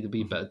him and made a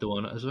wee bit of dough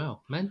on it as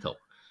well. Mental.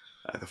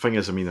 The thing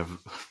is, I mean, I've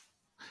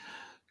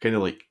kind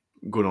of like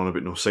going on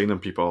about no signing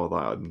people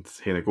like that and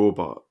here I go,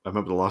 but I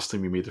remember the last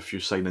time we made a few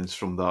signings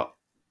from that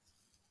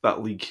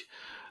league,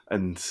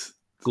 and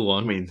go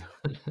on. I mean,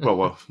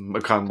 well,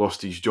 McCann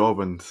lost his job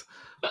and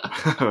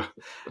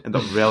ended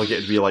up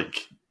relegated with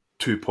like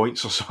 2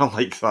 points or something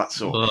like that.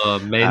 So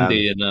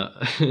Mendy and that.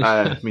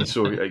 I mean,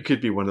 so it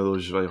could be one of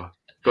those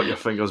got your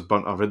fingers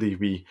burnt already,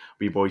 wee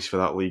boys for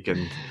that league,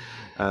 and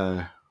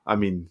I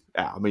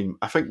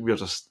think we're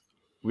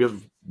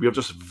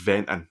just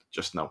venting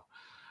just now.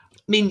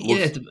 I mean,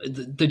 yeah.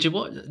 Did you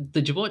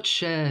watch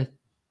the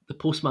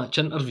post-match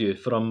interview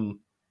from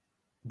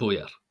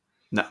Bowyer?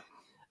 No,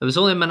 it was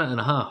only a minute and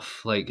a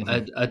half. Like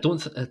I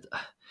don't.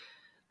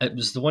 It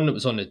was the one that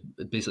was on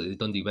basically the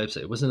Dundee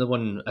website. It wasn't the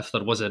one, if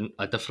there wasn't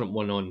a different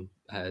one on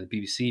the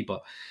BBC.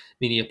 But I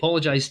mean, he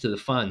apologised to the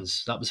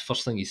fans. That was the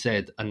first thing he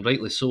said, and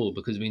rightly so,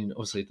 because I mean,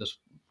 obviously,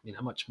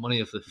 how much money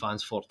have the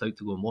fans forked out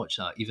to go and watch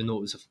that, even though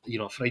it was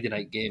a Friday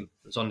night game.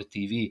 It was on the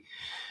TV.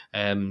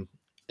 And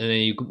then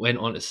he went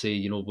on to say,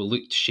 we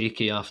looked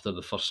shaky after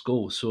the first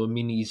goal. So I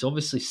mean, he's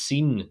obviously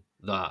seen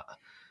that,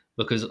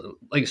 because,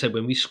 like I said,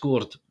 when we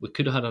scored, we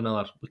could have had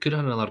another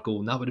goal,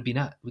 and that would have been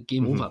it.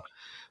 Game over.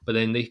 But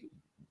then they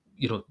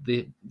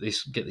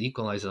get the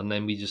equaliser, and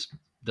then we just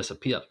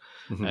disappear.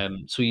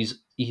 So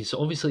he's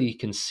obviously, he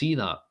can see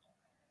that,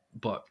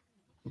 but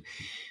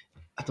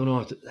I don't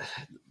know.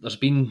 There's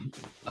been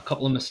a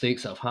couple of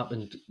mistakes that have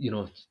happened,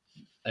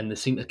 and they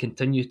seem to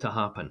continue to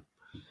happen.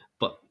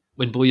 But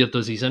when Bowyer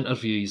does his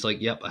interview, he's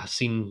like, "Yep, I've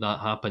seen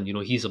that happen."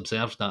 He's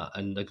observed that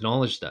and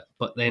acknowledged it,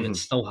 but then it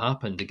still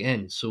happened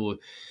again. So,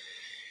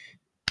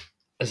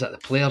 is it the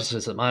players?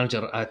 Is it the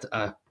manager?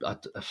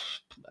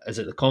 Is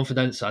it the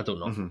confidence? I don't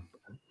know.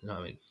 You know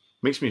what I mean?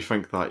 Makes me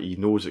think that he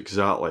knows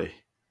exactly.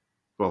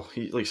 Well,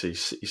 he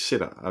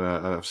said it, and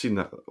I've seen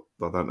that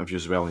the other interview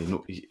as well,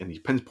 and he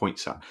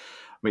pinpoints it.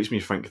 Makes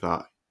me think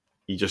that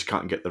he just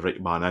can't get the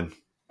right man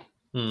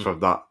in for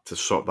that to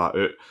sort that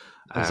out.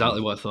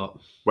 Exactly what I thought.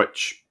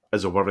 Which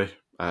is a worry.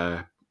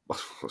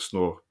 Let's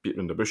no beat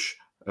around the bush.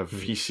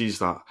 If he sees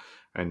that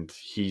and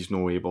he's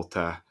not able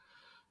to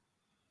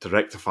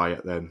rectify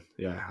it, then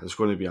it's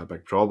going to be a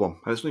big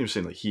problem. And it's not even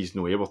saying like he's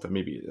not able to.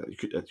 Maybe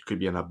it could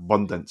be an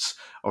abundance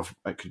of,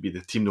 it could be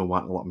the team not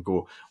wanting to let him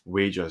go,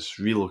 wages,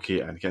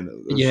 relocating. Again,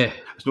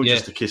 it's not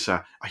just a case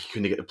of he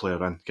couldn't get the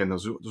player in. Again,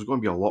 there's going to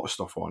be a lot of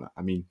stuff on it.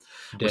 I mean,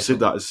 we said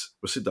that as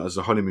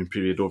the honeymoon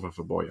period over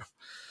for Boyer.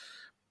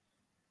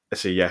 I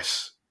say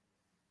yes,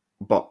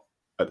 but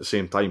at the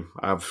same time,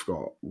 I've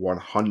got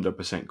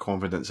 100%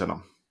 confidence in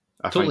him.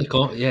 It's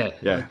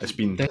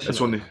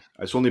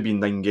only been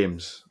 9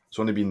 games. It's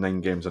only been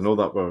 9 games. I know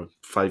that we're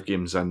 5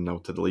 games in now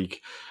to the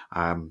league.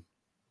 I'm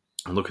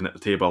looking at the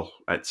table.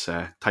 It's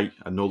tight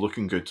and not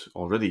looking good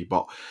already,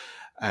 but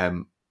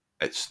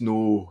it's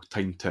no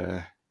time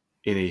to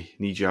any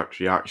knee-jerk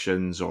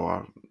reactions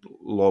or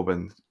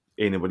lobbing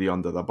anybody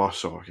under the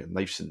bus or getting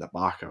knives in the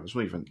back. I was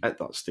not even at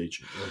that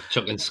stage.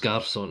 Chucking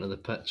scarves onto the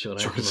pitch or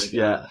anything like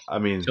that. I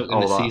mean, chucking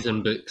all the that.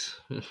 Season books.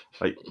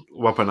 Like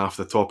whipping off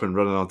the top and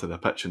running onto the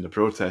pitch in the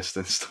protest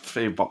and stuff.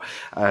 But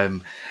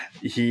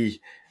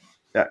he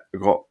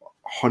got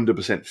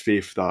 100%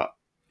 faith that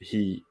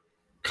he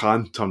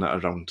can turn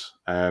it around.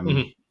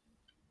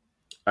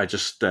 I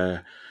just,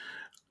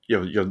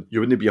 you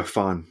wouldn't be a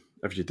fan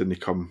if you didn't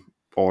come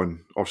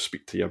on or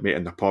speak to your mate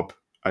in the pub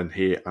and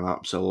hate an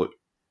absolute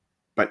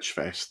bitch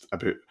fest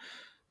about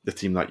the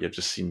team that you've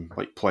just seen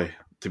like play.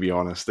 To be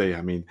honest,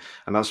 I mean,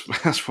 and that's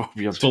what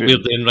we're doing. What we're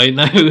doing right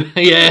now.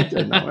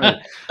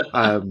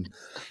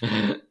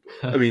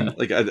 I mean,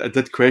 like I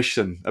did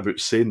question about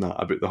saying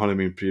that about the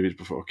honeymoon period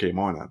before I came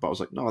on it, but I was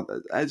like, no,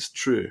 it's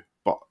true.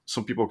 But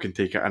some people can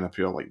take it in a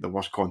pure like the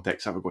worst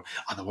context ever. Going,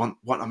 they want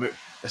him out.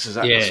 This is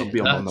it. This will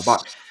be on the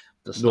back.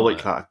 No,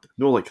 like that.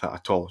 No, like that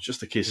at all. It's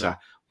just a case of,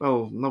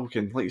 well, now we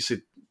can, like you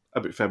said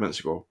about 5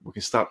 minutes ago, we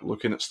can start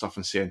looking at stuff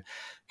and saying,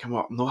 come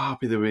on, I'm not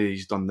happy the way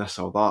he's done this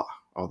or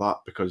that,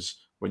 because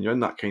when you're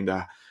in that kind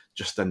of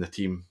just in the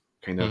team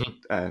kind of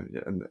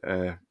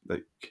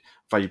like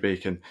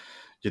vibe, and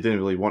you didn't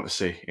really want to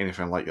say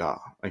anything like that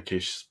in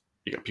case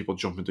you get people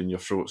jumping down your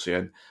throat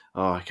saying,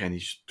 Ken,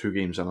 he's 2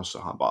 games in or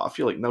something. But I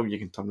feel like now you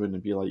can turn around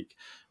and be like,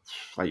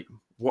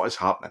 what is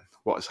happening?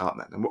 What is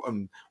happening?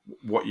 And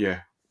what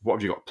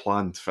have you got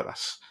planned for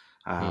this?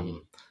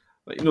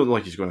 Like, you know,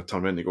 like he's going to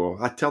turn around and go,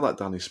 I tell that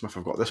Danny Smith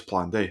I've got this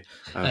planned,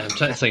 I'm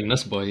trying to sign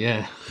this boy,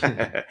 tell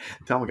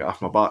him to get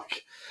off my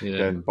back.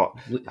 Again, but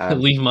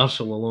leave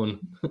Marshall alone.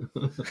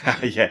 But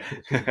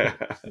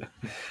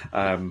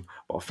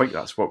I think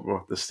that's what we're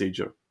at the stage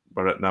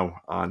we're at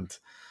now. And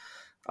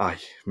I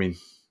mean,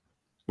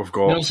 we've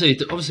got...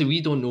 Obviously,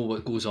 we don't know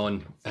what goes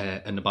on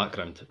in the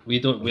background.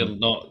 We're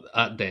not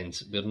at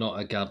Dees. We're not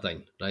at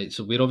Gardine, right?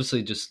 So we're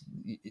obviously just,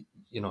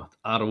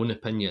 our own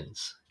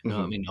opinions. You know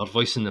what I mean? Our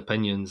voicing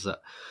opinions that,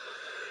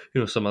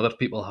 some other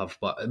people have.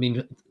 But, I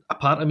mean, a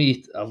part of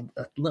me, a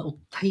little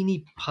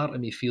tiny part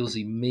of me feels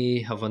he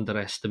may have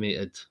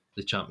underestimated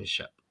the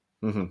championship.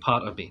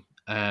 Part of me.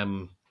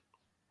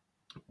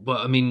 But,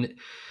 I mean,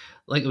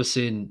 like I was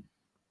saying,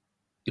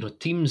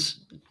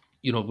 teams...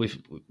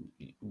 we've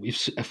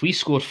if we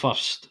score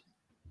first,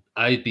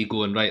 I'd be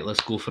going, right,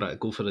 let's go for it,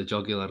 go for the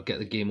jugular, get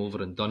the game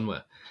over and done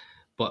with.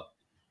 But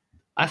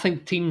I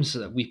think teams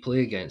that we play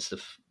against,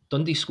 if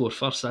Dundee score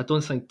first, I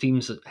don't think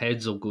teams'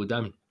 heads will go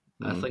down.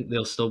 I think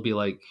they'll still be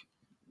like,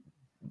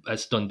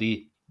 it's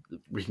Dundee.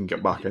 We can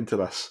get back into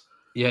this.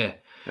 Yeah.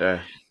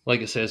 Like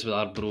it says with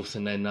Arbroath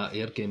and then that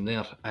Ayr game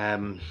there.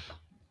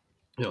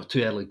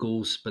 2 early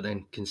goals, but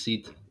then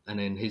concede, and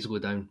then Hayes go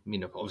down. I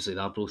mean, obviously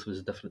the Arbroath was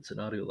a different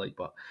scenario,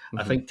 but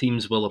I think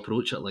teams will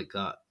approach it like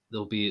that.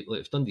 They'll be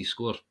like, if Dundee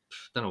score,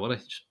 don't worry,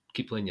 just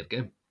keep playing your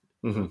game.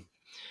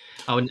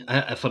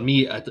 For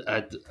me,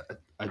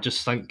 I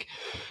just think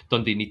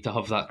Dundee need to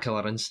have that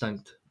killer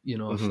instinct,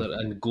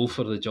 and go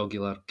for the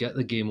jugular, get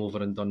the game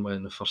over and done with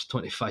in the first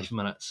 25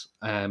 minutes.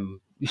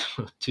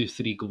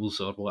 2-3 goals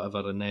or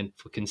whatever, and then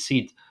if we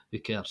concede, who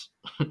cares?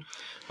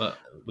 But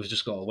we've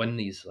just got to win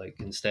these,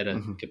 instead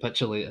of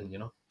capitulating,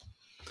 In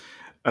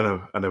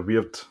a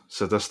weird,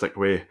 sadistic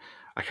way,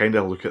 I kind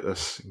of look at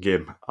this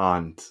game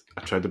and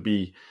I try to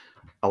be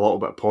a little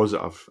bit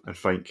positive and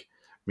think,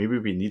 maybe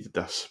we needed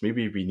this.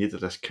 Maybe we needed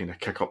this kind of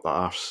kick up the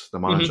arse, the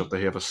manager, to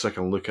have a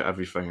second look at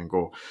everything and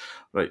go,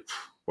 right,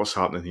 what's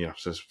happening here?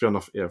 Says, fair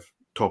enough, you have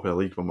top of the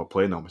league when we're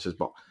playing them. He says,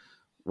 but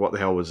what the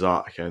hell was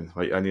that again?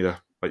 I need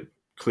to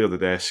clear the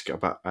desk a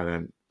bit and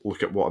then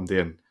look at what I'm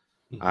doing.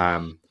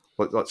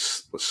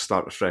 Let's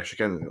start afresh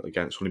again.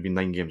 Again, it's only been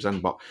 9 games in,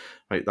 but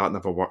that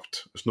never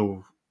worked. There's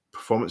no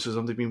performances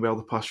have been well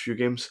the past few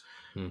games.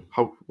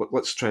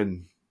 Let's try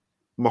and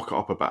muck it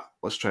up a bit.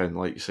 Let's try and,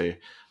 like you say,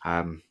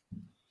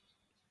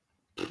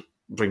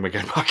 bring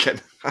McGinn back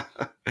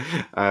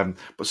in.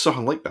 But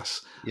something like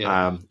this, he's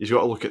got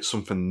to look at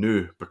something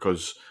new,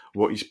 because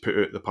what he's put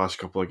out the past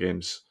couple of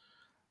games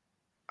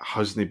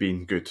hasn't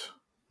been good.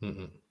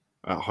 It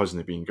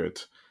hasn't been good.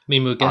 I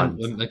mean,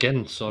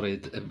 McGinn,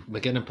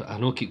 I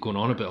know I keep going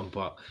on about him,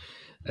 but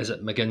Is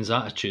it McGinn's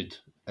attitude?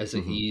 Is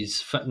it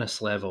his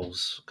fitness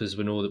levels? Because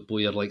we know that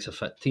Boyer likes a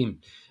fit team.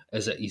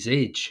 Is it his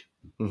age?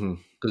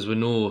 Because we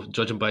know,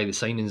 judging by the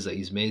signings that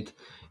he's made,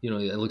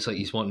 it looks like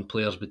he's wanting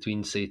players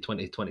between, say,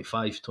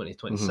 2025,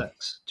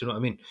 2026. Do you know what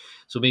I mean?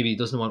 So maybe he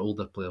doesn't want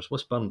older players.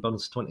 What's Burn?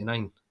 Burn's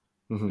 29.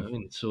 You know what I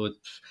mean? So it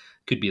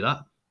could be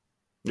that.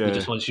 Yeah. He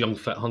just wants young,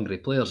 fit, hungry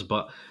players.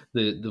 But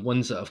the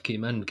ones that have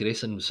came in,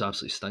 Grayson was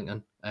absolutely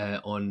stinking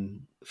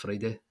on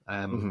Friday.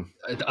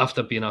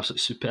 After being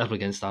absolutely superb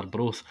against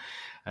Arbroath.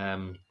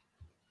 I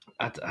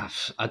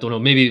don't know.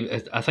 Maybe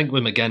I think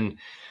with McGinn,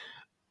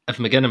 if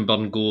McGinn and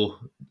Byrne go,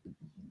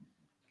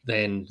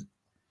 then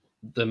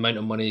the amount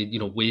of money,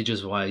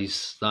 wages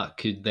wise, that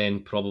could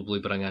then probably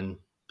bring in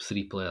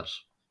 3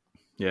 players.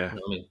 Yeah, you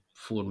know what I mean,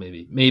 4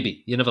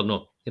 maybe. You never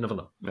know. Yeah,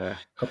 a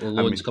couple of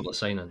loans, a couple of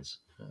signings.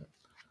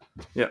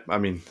 Yeah, I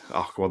mean,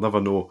 we'll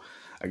never know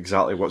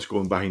exactly what's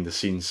going behind the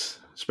scenes.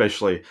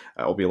 Especially,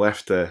 it'll be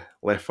left a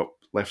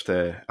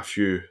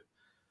few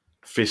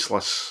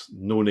faceless,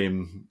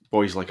 no-name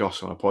boys like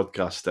us on a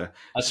podcast to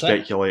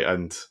speculate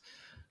and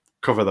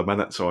cover the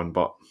minutes on.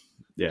 But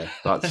yeah,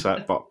 that's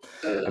it. But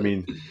I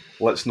mean,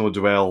 let's not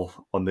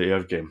dwell on the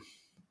Ayr game.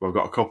 We've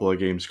got a couple of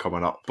games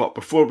coming up. But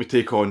before we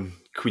take on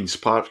Queen's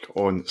Park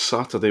on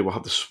Saturday, we'll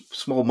have the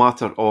small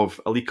matter of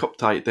a League Cup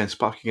tie at Dens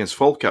Park against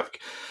Falkirk.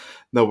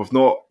 Now, we've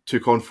not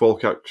took on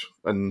Falkirk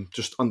in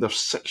just under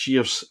 6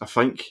 years, I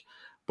think.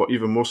 But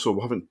even more so,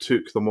 we haven't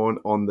took them on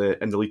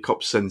in the League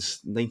Cup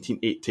since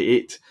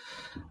 1988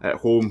 at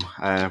home.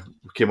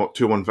 We came up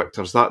 2-1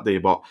 victors that day,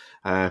 but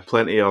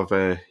plenty of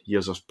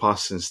years have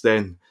passed since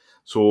then.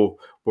 So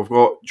we've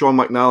got John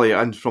McNally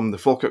in from the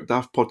Falkirk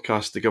Daft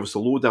podcast to give us a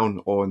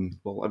lowdown on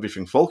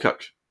everything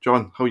Falkirk.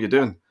 John, how are you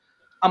doing?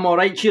 I'm all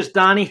right. Cheers,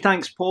 Danny.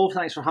 Thanks, Paul.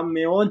 Thanks for having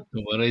me on.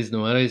 No worries.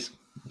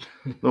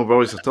 No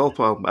worries at all,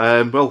 pal.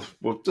 Well,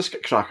 we'll just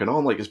get cracking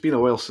on. It's been a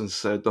while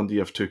since Dundee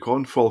have took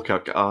on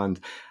Falkirk, and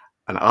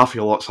an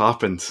awful lot's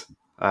happened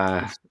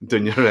down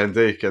your end.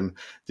 Do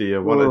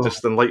you want to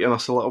just enlighten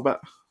us a little bit?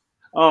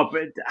 Oh,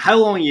 but how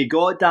long you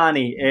got,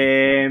 Danny?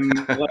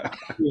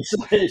 It's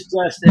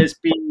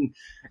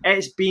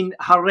been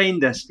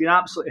horrendous. It's been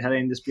absolutely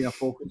horrendous being a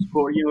Falkirk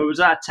supporter. It was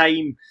at a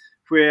time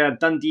where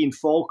Dundee and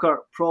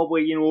Falkirk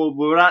probably, we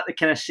were at the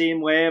kind of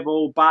same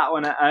level,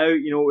 battling it out.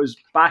 It was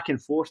back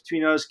and forth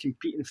between us,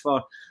 competing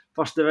for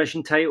First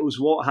Division titles,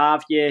 what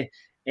have you.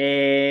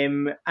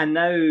 And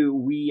now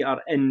we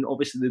are in,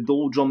 obviously, the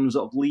doldrums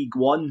of League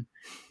One.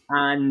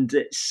 And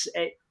it's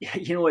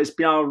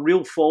been a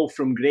real fall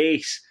from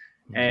grace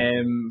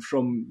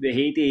from the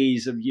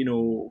heydays of,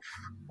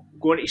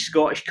 going to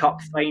Scottish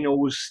Cup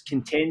finals,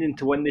 contending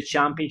to win the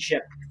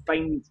championship,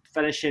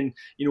 finishing,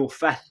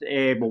 fifth,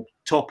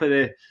 top of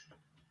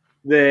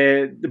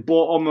the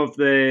bottom of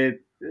the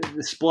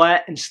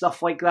split and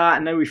stuff like that.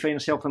 And now we find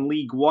ourselves in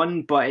League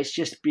One, but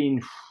it's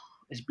been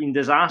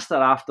disaster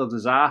after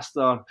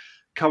disaster.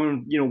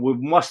 We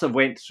must have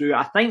went through.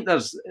 I think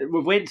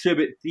we've went through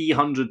about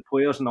 300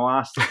 players in the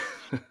last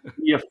 3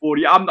 or 4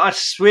 years. I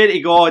swear to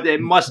God,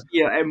 it must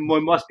be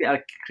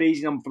a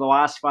crazy number for the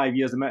last 5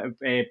 years. The amount of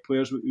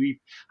players we've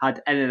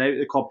had in and out of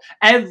the club.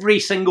 Every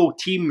single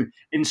team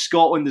in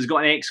Scotland has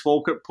got an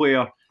ex-Falkirk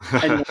player.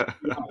 And I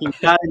can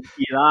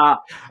guarantee that.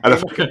 And I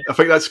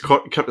think that's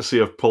courtesy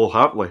of Paul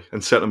Hartley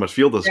and certain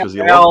midfielders because he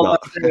loved that.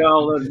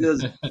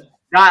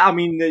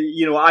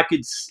 I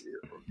could.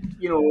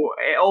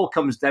 It all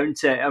comes down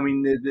to it. I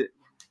mean,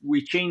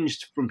 we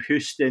changed from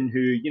Houston,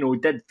 who,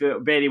 did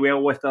very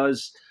well with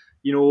us,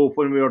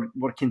 when we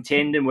were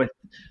contending with,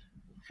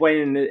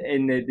 when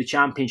in the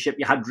championship,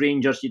 you had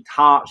Rangers, you had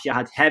Hearts, you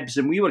had Hibs,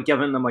 and we were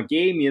giving them a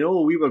game, we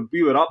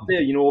were up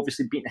there,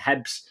 obviously beating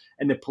Hibs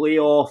in the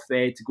playoff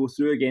to go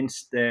through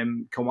against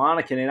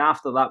Kilmarnock, and then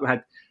after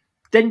that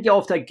didn't get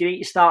off to a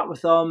great start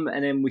with them,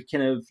 and then we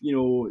kind of,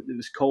 there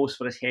was calls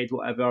for his head,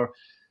 whatever.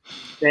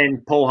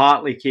 Then Paul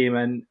Hartley came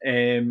in,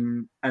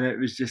 and it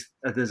was just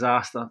a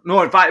disaster.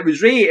 No, in fact, it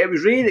was Ray. It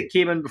was Ray that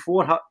came in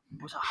before.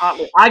 Was it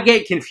Hartley? I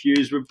get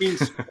confused. It's been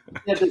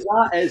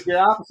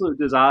an absolute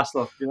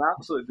disaster. It's been an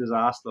absolute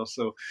disaster.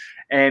 So,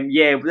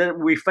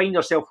 we find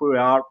ourselves where we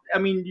are. I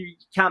mean, you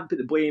can't put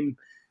the blame.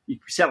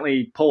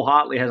 Certainly, Paul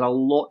Hartley has a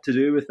lot to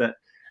do with it.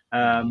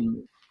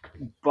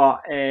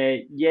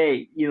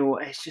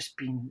 It's just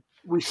been.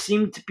 We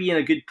seem to be in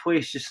a good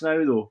place just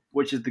now, though,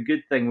 which is the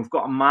good thing. We've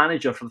got a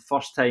manager for the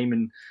first time,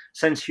 and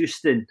since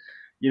Houston,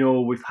 we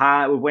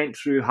went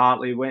through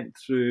Hartley, went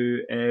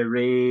through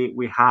Ray,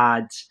 we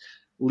had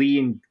Lee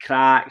and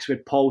Cracks, we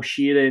had Paul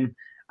Sheeran,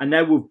 and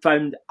now we've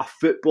found a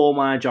football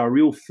manager, a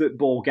real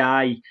football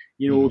guy.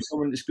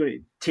 Someone that's going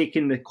to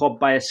taking the club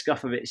by a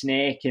scruff of its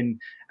neck, and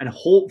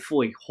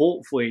hopefully,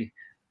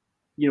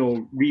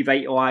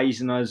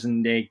 revitalising us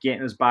and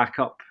getting us back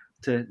up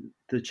to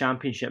the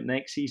championship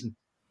next season.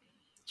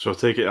 So I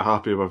take it you're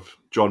happy with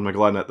John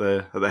McGlynn at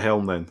the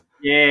helm then?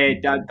 Yeah,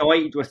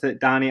 delighted with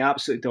it, Danny.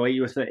 Absolutely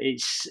delighted with it.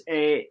 It's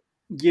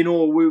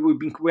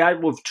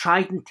we've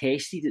tried and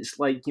tested. It's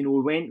like we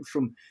went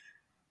from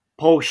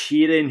Paul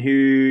Sheeran,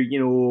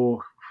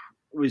 who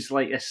was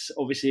like this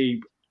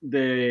obviously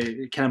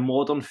the kind of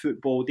modern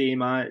football day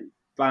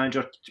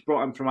manager,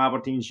 brought him from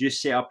Aberdeen's youth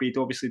setup. He'd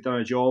obviously done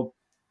a job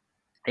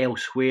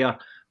elsewhere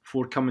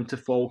before coming to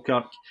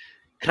Falkirk.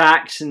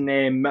 Cracks and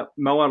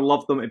Miller,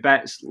 loved them to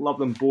bits, loved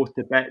them both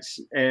to bits,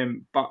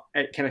 but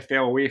it kind of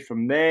fell away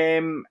from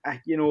them,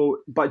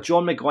 But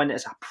John McGlynn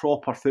is a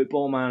proper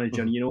football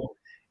manager,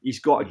 He's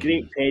got a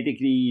great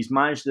pedigree. He's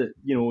managed at,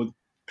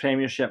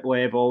 Premiership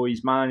level.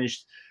 He's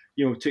managed,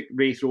 took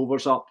Wraith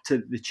Rovers up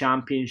to the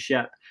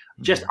Championship.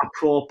 Just a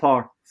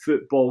proper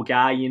football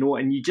guy,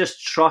 and you just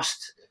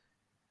trust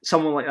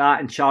someone like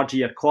that in charge of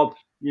your club.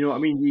 You know what I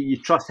mean? You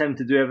trust him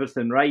to do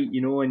everything right,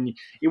 and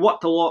he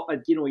worked a lot.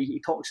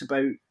 He talks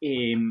about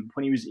when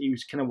he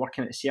was kind of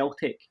working at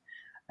Celtic.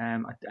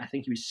 I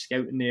think he was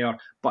scouting there,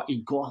 but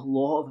he got a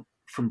lot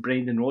from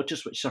Brendan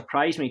Rodgers, which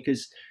surprised me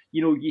because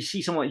you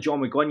see someone like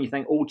John McGlynn, you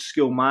think old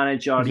school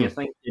manager, you're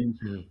thinking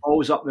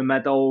balls up the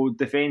middle,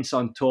 defence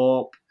on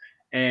top.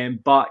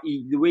 But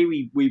the way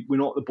we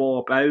knock the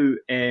ball about,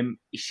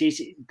 he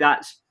says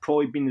that's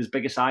probably been his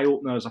biggest eye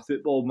opener as a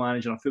football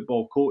manager and a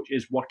football coach,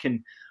 is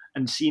working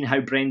and seeing how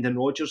Brendan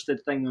Rodgers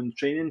did things on the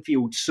training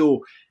field.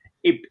 So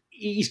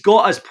he's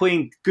got us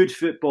playing good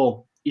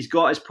football. He's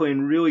got us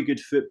playing really good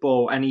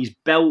football, and he's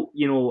built,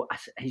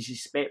 his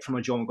respect from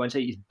a John McGlynn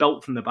side, he's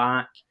built from the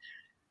back.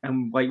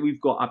 And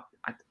we've got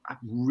a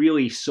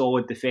really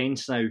solid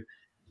defence now.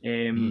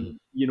 And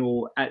he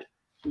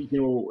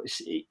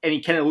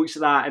kind of looks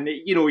at that, and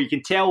you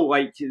can tell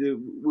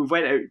we've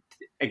went out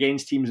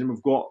against teams and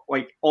we've got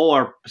all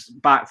our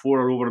back four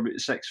are over about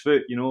 6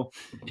 foot.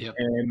 Yep.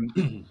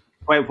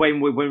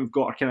 When we've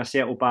got our kind of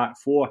settled back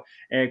four,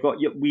 got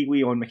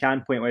Wheatley on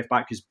McCann playing left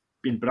back has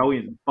been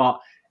brilliant. But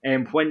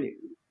when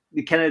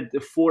the kind of the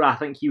four I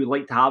think he would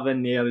like to have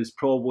in there is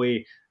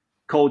probably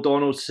Cole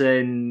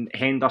Donaldson,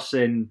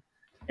 Henderson,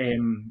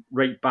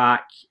 right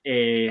back,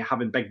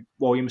 having Big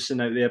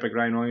Williamson out there, Big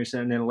Ryan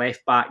Williamson, and then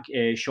left back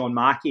Sean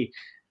Mackey.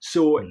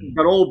 So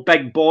they're all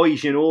big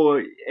boys,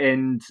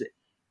 and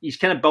he's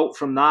kind of built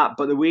from that.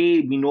 But the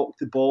way we knock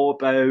the ball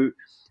about,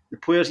 the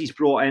players he's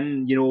brought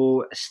in,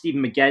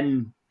 Stephen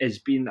McGinn has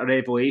been a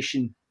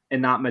revelation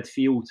in that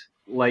midfield.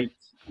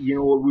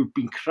 We've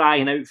been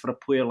crying out for a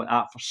player like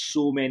that for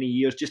so many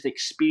years. Just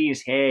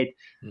experienced head,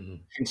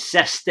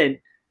 consistent,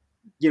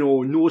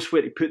 knows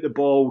where to put the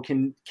ball,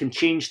 can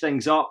change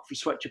things up for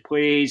switch of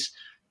plays,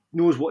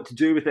 knows what to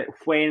do with it,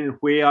 when and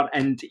where,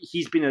 and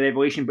he's been a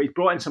revelation. But he's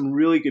brought in some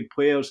really good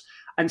players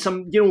and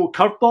some,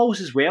 curveballs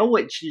as well,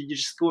 which you're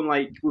just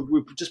going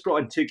we've just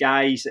brought in 2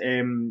 guys,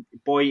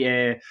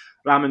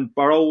 Raman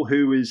Burrell,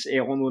 who was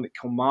on loan at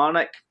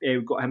Kilmarnock.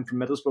 We've got him from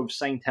Middlesbrough, we've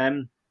signed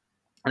him,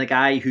 and a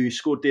guy who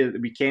scored there at the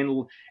weekend,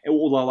 Ola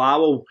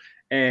Lawal,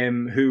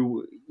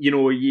 who,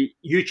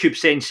 YouTube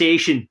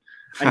sensation.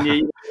 And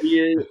you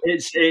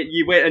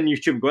went on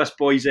YouTube and go, this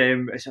boy's,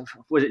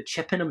 was it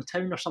Chippenham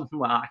Town or something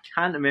like that? I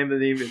can't remember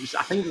the name.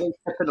 I think it was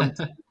Chippenham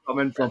Town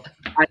coming from.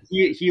 And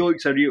he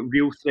looks a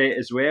real threat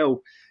as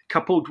well.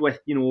 Coupled with,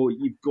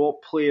 you've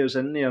got players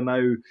in there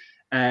now.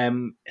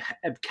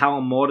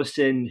 Callum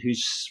Morrison,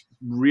 who's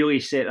really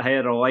set the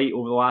higher light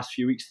over the last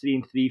few weeks,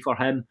 3-3 for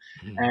him.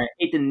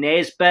 Aidan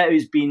Nesbitt,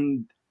 who's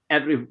been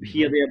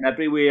here, there, and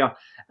everywhere.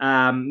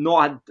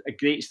 Not had a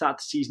great start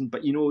to the season,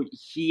 but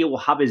he'll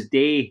have his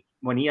day.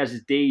 When he has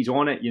his day, he's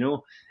on it.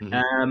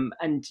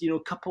 And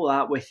couple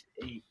that with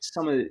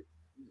some of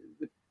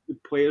the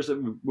players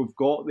that we've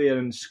got there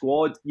in the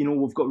squad.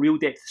 We've got real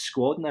depth of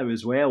squad now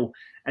as well.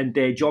 And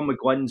John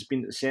McGlynn's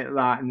been at the centre of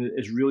that and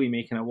is really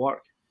making it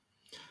work.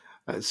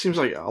 It seems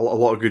like a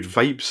lot of good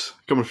vibes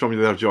coming from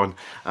you there, John.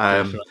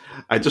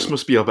 It just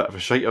must be a bit of a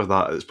shite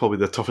that. It's probably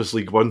the toughest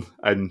League One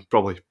and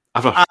probably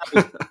ever.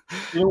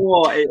 You know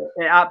what? It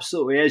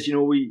absolutely is.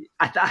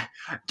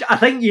 I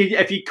think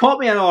if you caught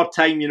me another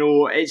time,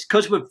 it's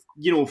because we've,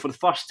 for the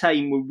first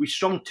time, we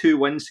strung 2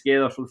 wins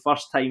together for the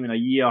first time in a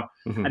year,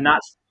 and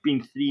that's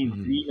been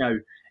 3-3 now.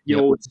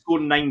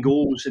 Scoring 9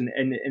 goals in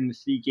the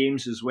 3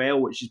 games as well,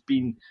 which has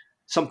been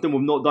something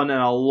we've not done in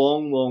a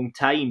long, long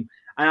time.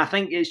 And I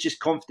think it's just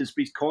confidence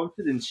breeds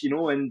confidence,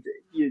 and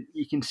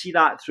you can see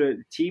that throughout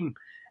the team.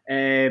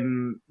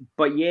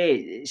 But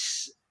yeah,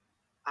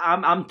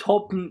 I'm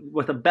topping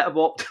with a bit of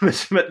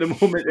optimism at the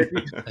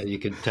moment. You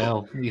can tell.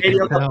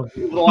 Over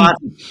the last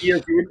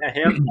years, you wouldn't have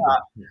heard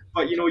that.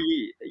 But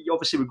you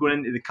obviously we're going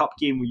into the cup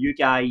game with you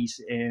guys,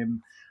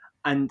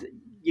 and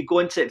you go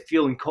into it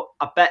feeling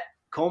a bit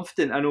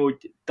confident. I know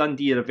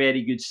Dundee are a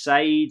very good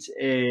side.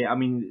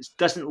 It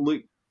doesn't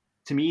look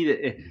to me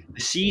that the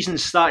season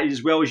started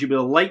as well as you would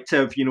have liked to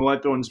have.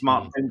 Everyone's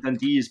marked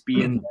Dundee as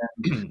being,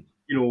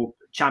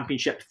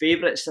 championship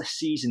favourites this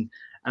season.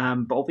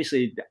 But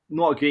obviously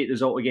not a great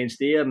result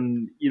against Ayr,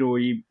 and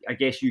I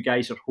guess you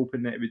guys are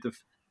hoping that it would have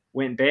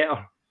went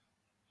better.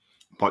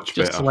 Much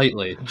better.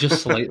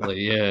 Just slightly,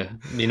 yeah.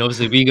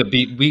 Obviously we got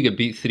beat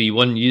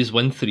 3-1, yous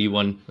won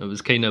 3-1. It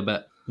was kind of a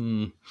bit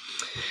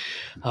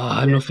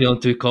I'm not feeling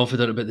too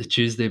confident about the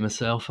Tuesday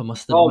myself, I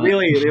must admit. Oh,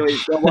 really?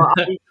 Well,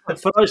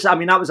 for us,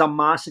 that was a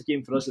massive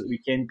game for us at the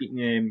weekend,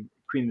 beating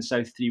Queen of the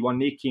South 3-1.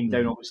 They came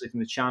down, obviously,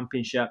 from the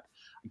Championship.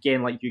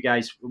 again, like you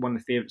guys, one of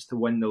the favourites to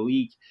win the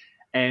league.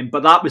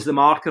 But that was the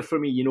marker for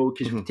me,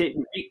 because we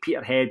beat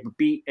Peterhead, we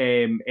beat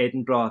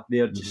Edinburgh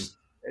there just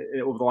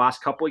over the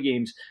last couple of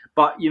games.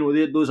 But,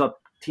 those are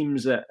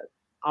teams that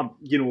are,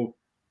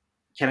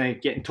 kind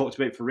of getting talked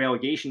about for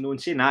relegation. No one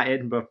saying that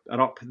Edinburgh are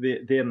up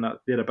there and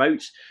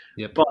thereabouts.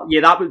 Yep. But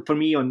yeah, that was, for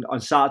me on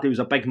Saturday was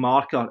a big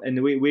marker, and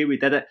the way we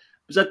did it.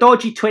 It was a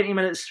dodgy 20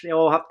 minutes,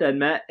 I'll have to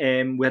admit.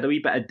 We had a wee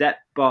bit of dip,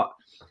 but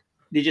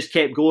they just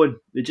kept going.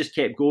 And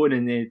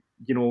they,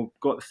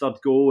 got the third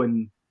goal,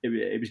 and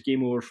it was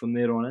game over from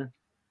there on in.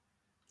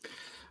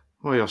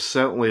 Well, you've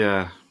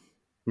certainly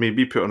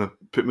maybe put me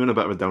on a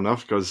bit of a downer,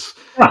 because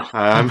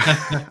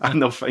I'm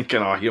not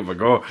thinking, here we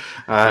go.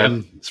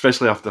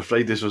 Especially after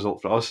Friday's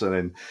result for us, and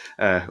then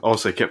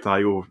obviously kept an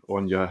eye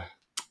on your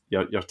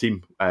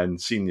team and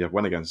seeing your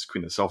win against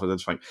Queen itself. I did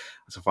think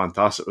it's a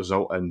fantastic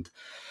result, and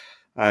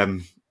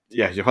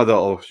you've had a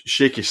little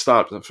shaky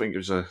start. I think it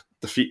was a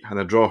defeat and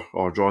a draw,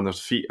 or draw and a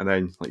defeat, and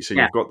then, like you say,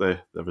 you've got the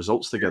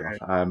results together.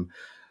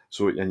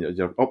 So and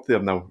you're up there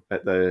now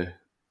at the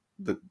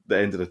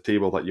end of the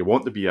table that you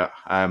want to be at.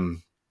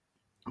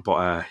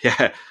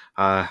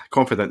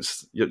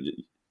 Confidence.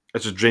 It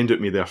just drained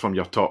at me there from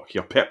your talk.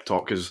 Your pep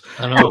talk has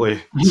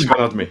totally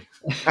scared me.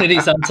 And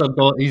he's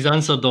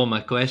answered all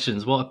my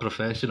questions. What a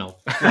professional.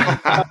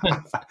 I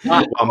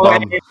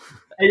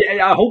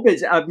hope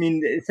it's. I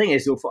mean, the thing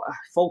is, though,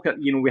 Falkirk,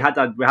 we had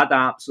an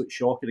absolute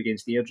shocker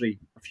against Airdrie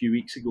a few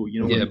weeks ago.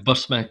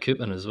 Burst my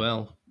coupon as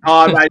well.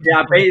 Oh, right, yeah,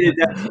 I bet they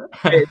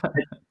did.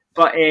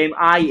 But we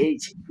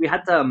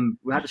had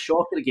a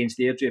shocker against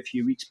Airdrie a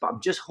few weeks, but I'm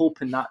just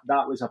hoping that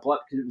was a blip,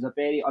 because it was a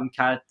very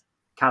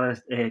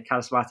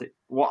charismatic.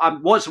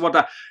 What's the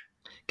word?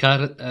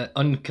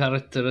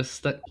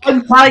 Uncharacteristic.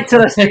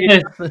 Uncharacteristic.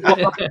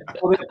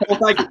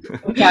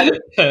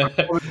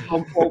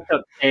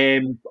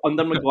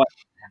 Under McGuire.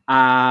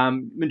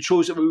 It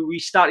shows that we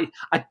started,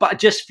 but I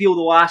just feel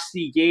the last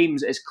three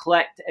games it's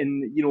clicked,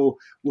 and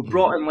we've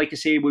brought in, like I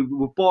say, we've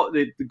bought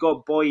the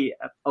boy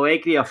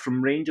Allegria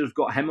from Rangers,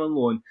 got him on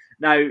loan.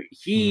 Now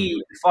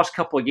the first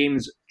couple of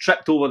games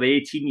tripped over the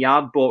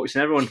 18-yard box,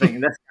 and everyone thinking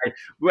this guy.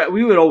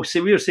 We were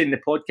saying in the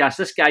podcast,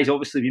 this guy's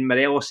obviously been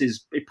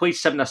Morelos's. He plays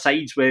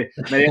 7-a-sides with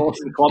Morelos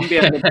in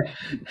Colombia.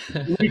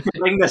 We need to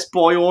bring this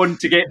boy on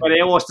to get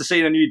Morelos to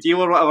sign a new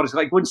deal or whatever. It's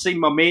like, go and sign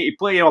my mate. He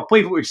played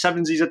with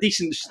Sevens. He's a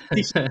decent.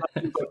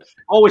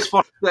 Always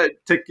first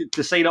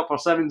to sign up for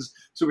Sevens.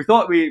 So we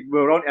thought we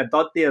were on to a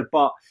dud there,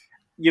 but.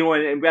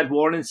 And we had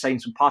warning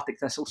signs from Partick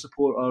Thistle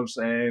supporters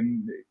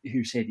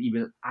who said he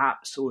was an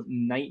absolute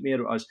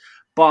nightmare at us.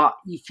 But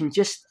you can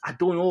just, I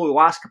don't know, the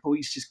last couple of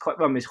weeks just clicked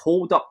with him. His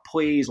hold-up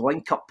plays,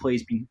 link-up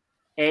plays been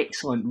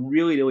excellent,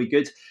 really, really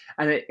good.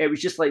 And it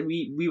was just like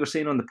we were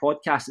saying on the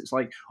podcast, it's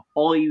like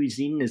all he was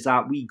needing is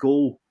that wee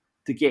goal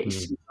to get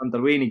his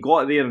underway, and he got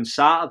it there on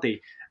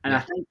Saturday. And I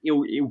think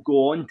he'll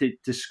go on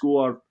to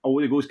score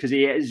all the goals, because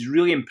he is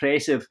really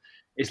impressive.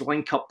 His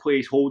link-up play,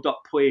 his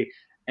hold-up play.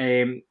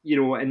 And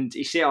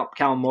he set up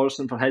Callum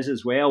Morrison for his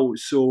as well.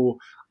 So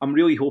I'm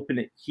really hoping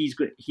that he's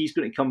going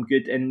to come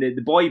good. And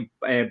the boy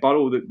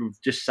Burrow that we've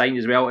just signed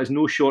as well is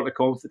no short of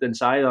confidence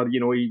either.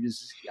 He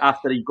was,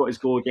 after he got his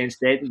goal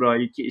against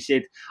Edinburgh, he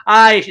said,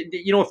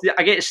 if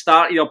I get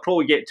started, I'll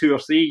probably get 2 or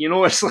 3.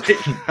 It's like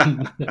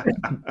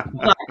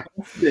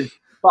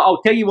But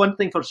I'll tell you one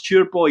thing for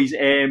sure, boys.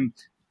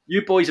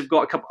 You boys have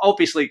got a couple.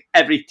 Obviously,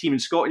 every team in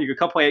Scotland, you've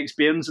got a couple of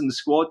ex-Bairns in the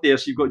squad there.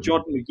 So you've got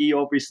Jordan McGee,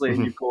 obviously,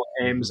 and you've got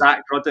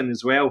Zach Rudden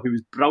as well, who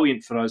was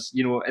brilliant for us.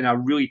 In a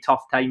really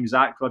tough time,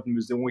 Zach Rudden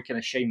was the only kind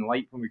of shining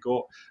light when we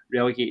got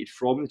relegated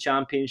from the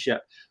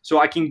Championship. So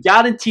I can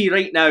guarantee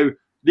right now,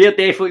 they're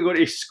definitely going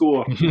to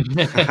score.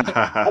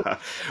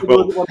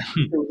 Well,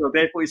 they'll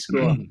definitely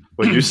score.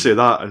 Well, you say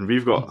that, and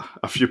we've got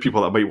a few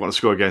people that might want to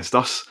score against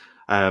us.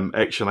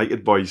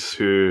 Ex-United boys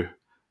who.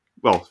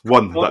 Well,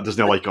 one that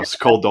doesn't like us,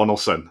 Cole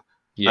Donaldson.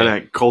 Yeah. I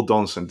think Cole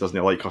Donaldson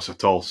doesn't like us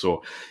at all,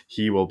 so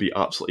he will be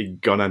absolutely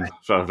gunning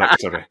for a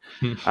victory.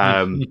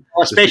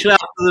 Especially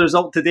after the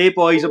result today,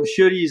 boys. I'm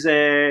sure he's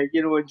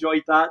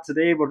enjoyed that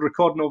today. We're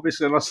recording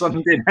obviously on a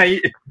Sunday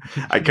night.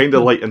 I kind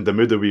of lightened the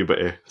mood a wee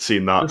bit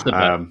seeing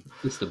that.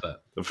 Just a bit.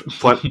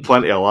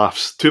 Plenty of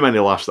laughs. Too many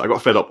laughs. I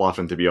got fed up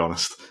laughing, to be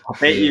honest. I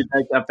bet you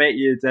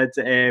did.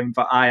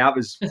 But that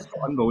was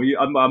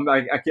unbelievable.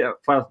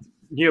 I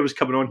knew I was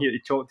coming on here to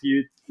talk to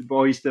you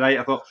boys tonight.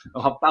 I thought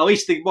I'll have at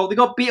least they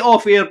got beat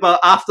off here, but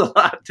after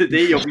that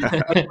today you'll be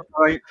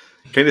right.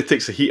 Kind of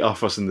takes the heat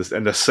off us in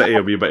the city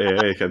a wee bit.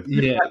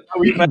 Yeah, a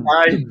wee bit.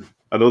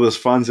 I know there's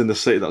fans in the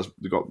city that's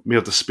got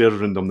more despair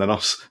around them than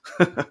us.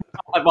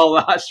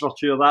 Well, that's for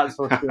sure.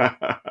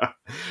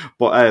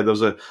 But there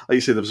was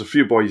a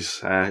few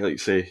boys, like you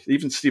say,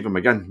 even Stephen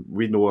McGinn.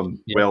 We know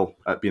him well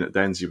at being at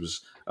Dees. He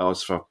was at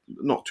us for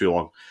not too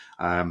long,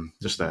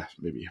 just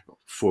maybe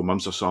 4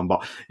 months or so.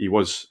 But he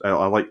was.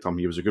 I liked him.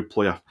 He was a good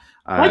player.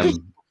 Why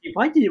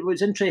did it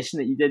was interesting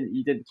that you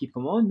didn't keep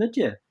him on, did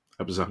you?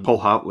 It was a Paul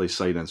Hartley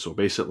signing. So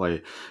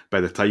basically,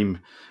 by the time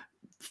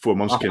 4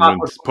 months came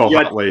round, Paul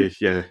Hartley,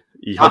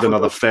 he had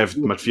another 5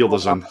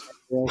 midfielders in.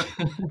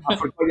 I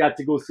forgot you had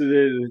to go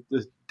through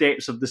the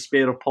depths of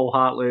despair of Paul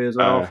Hartley as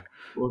well.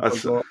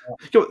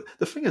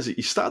 The thing is,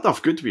 he started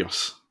off good with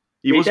us.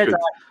 He was good.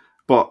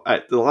 But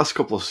the last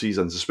couple of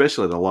seasons,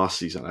 especially the last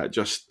season, it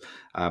just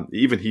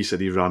even he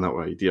said he ran out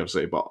of ideas.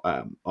 But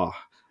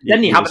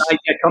didn't he have an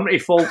idea coming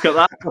to Falkirk?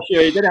 That's for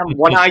sure. He didn't have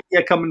one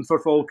idea coming for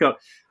Falkirk.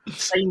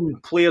 Sign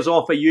players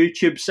off of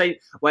YouTube.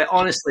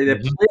 Honestly, the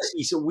players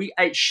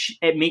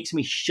it makes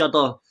me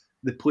shudder.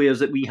 The players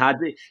that we had,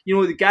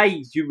 the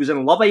guy who was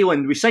in Love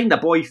Island. We signed a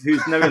boy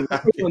who's now in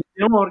Love Island.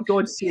 For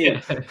God's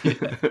sake,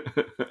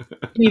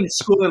 he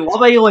scoring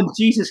Love Island.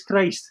 Jesus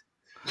Christ.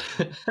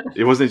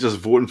 He wasn't just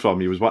voting for him;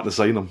 he was wanting to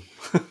sign him.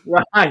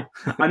 Right, I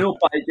know,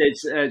 but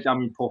it's.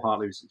 Paul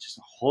Hartley was just.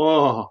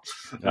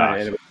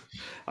 Anyway.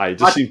 I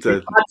just seemed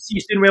to.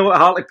 He's doing well at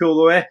Hartlepool,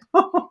 though, eh?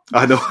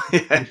 I know.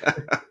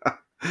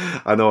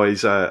 I know.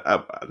 He's.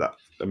 I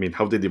mean,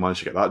 how did he manage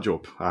to get that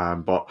job?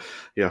 But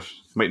yeah,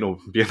 might not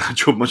be in that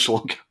job much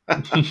longer.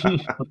 They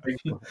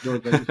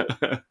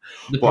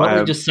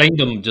probably just signed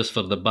him just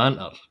for the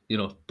banter.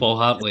 Paul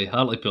Hartley,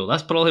 Hartlepool.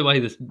 That's probably why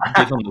they gave him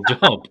the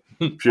job.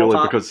 Purely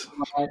because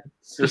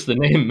just the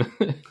name.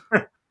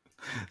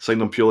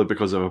 Signed him purely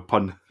because of a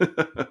pun.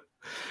 But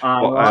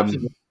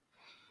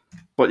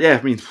yeah,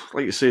 I mean,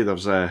 like you say,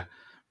 there's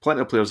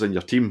plenty of players in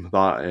your team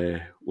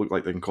that look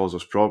like they can cause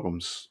us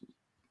problems.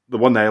 The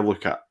one that I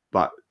look at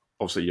that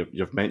obviously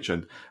you've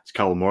mentioned is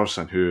Callum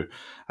Morrison, who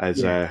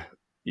is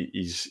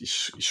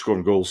he's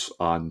scoring goals,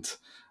 and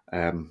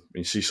when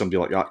you see somebody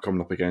like that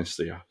coming up against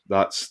you,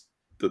 that's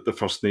the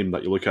first name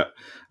that you look at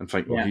and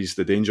think, well, he's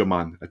the danger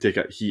man. I take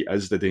it he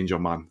is the danger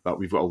man that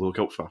we've got to look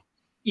out for.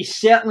 He's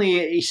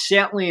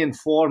certainly in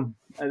form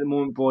at the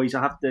moment, boys.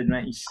 I have to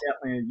admit, he's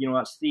certainly,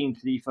 that's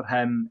 3-3 for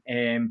him.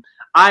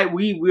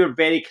 We were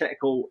very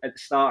critical at the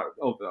start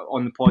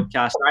on the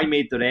podcast. I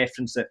made the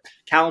reference that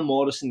Callum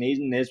Morrison and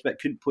Aidan Nesbitt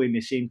couldn't play in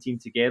the same team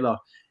together.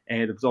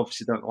 They've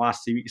obviously done it the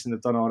last 2 weeks and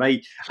they've done all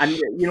right. And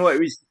it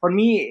was for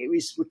me, it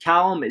was with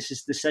Callum, it's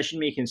his decision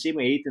making. Same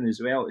with Aidan as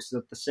well. It's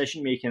the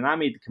decision making. I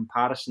made the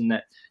comparison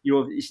that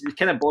it's the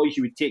kind of boys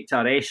you would take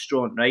to a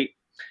restaurant, right?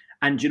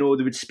 And they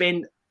would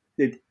spend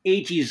the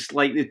ages,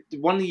 like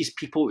one of these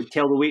people would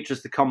tell the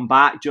waitress to come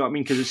back, do you know what I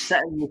mean? Because they sit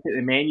and look at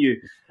the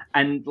menu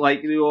and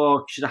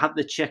should I have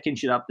the chicken,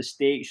 should I have the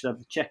steak, should I have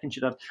the chicken,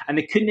 and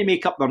they couldn't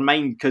make up their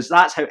mind because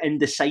that's how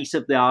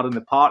indecisive they are in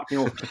the park,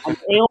 and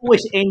they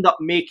always end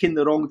up making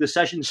the wrong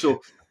decision.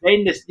 So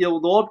then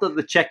they'll order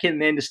the chicken,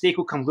 and then the steak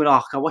will come going,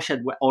 I wish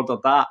I'd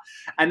ordered that.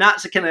 And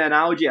that's the kind of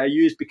analogy I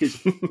use because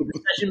the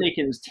decision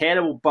making is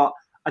terrible. But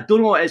I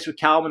don't know what it is with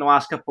Callum in the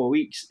last couple of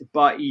weeks,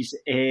 but his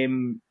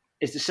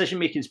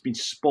decision-making has been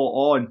spot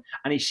on,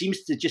 and he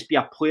seems to just be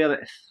a player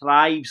that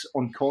thrives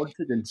on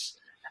confidence.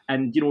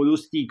 And,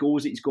 those 3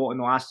 goals that he's got in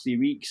the last 3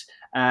 weeks,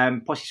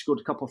 plus he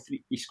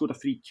scored a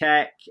free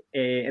kick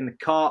in the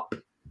cup.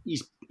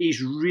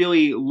 He's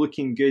really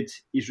looking good.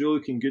 He's really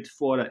looking good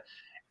for it.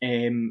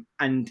 And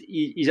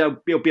he'll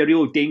be a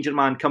real danger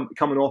man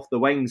coming off the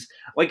wings.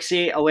 Like I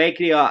say,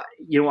 Allegri, I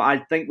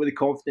think with the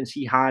confidence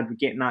he had with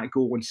getting that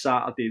goal on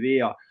Saturday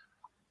there,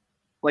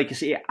 like I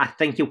say, I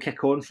think he'll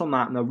kick on from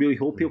that, and I really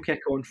hope he'll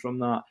kick on from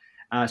that.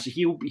 So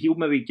he'll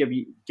maybe give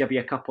you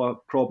a couple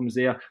of problems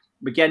there.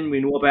 Again, we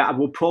know about. I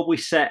will probably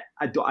sit.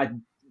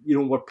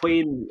 We're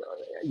playing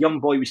a young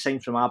boy we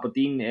signed from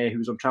Aberdeen who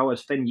was on trial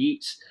as Finn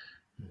Yeats.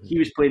 He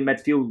was playing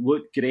midfield,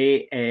 looked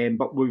great,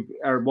 but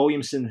our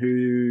Williamson,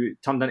 who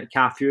turned into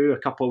Cafu a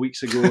couple of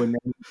weeks ago, and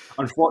then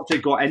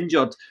unfortunately got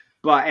injured.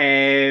 But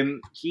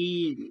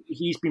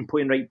he's been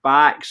playing right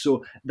back,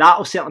 so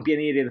that'll certainly be an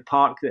area of the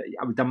park that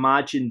I would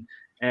imagine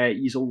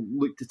he'll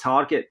look to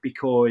target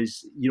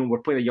because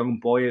we're playing a young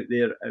boy out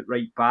there at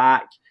right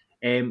back.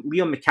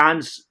 Liam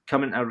McCann's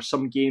coming to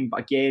some game, but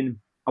again,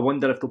 I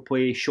wonder if they'll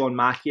play Sean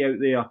Mackey out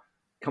there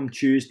come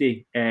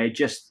Tuesday.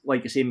 Just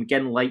like I say,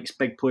 McGinn likes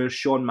big players.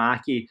 Sean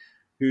Mackey,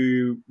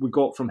 who we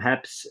got from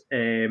Hibs,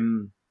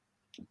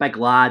 big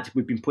lad.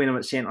 We've been playing him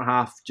at centre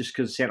half just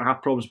because of centre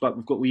half problems, but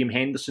we've got Liam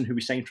Henderson, who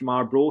we signed from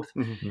Arbroath.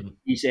 Mm-hmm.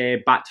 He's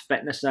back to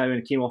fitness now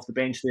and came off the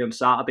bench there on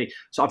Saturday.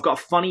 So I've got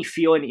a funny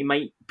feeling he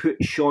might put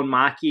Sean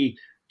Mackey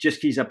just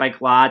because he's a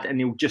big lad and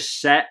he'll just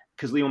sit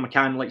because Leo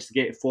McCann likes to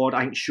get it forward.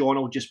 I think Sean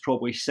will just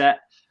probably sit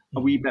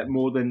a wee bit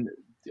more than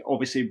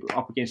obviously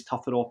up against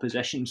tougher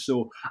opposition.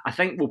 So I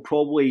think we'll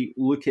probably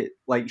look at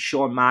like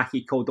Sean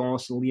Mackey, Cole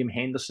Donaldson, Liam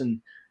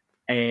Henderson,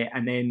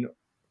 and then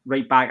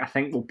right back, I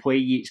think we'll play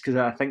Yates because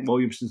I think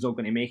Williamson's not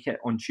going to make it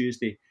on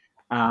Tuesday.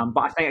 But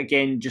I think,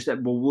 again, just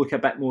that we'll look a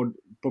bit more,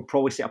 we'll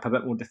probably set up a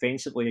bit more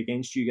defensively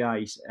against you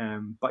guys.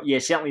 But yeah,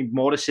 certainly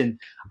Morrison,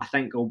 I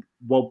think,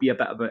 will be a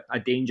bit of a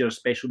danger,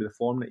 especially with the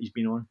form that he's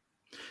been on.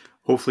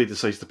 Hopefully he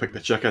decides to pick the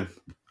chicken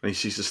and he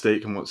sees the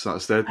steak and wants that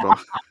instead. But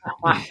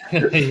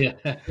yeah.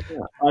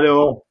 I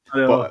know.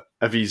 But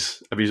if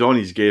he's on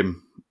his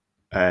game,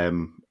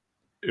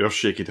 our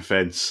shaky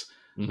defence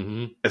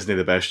isn't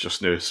the best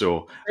just now.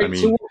 So I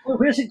mean, so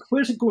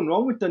where's it going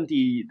wrong with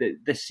Dundee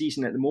this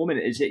season at the moment?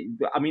 Is it?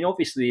 I mean,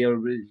 obviously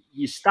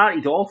you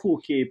started off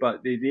okay,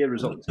 but their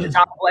results is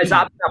that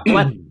a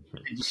blip?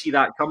 Did you see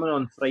that coming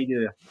on Friday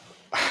there?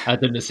 I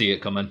didn't see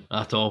it coming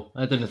at all.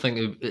 I didn't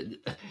think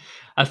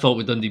I thought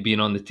with Dundee being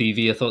on the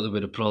TV, I thought they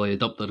would have probably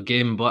upped their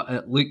game, but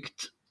it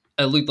looked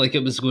like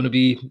it was going to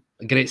be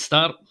a great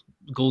start.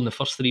 Goal in the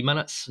first 3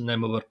 minutes, and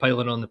then we were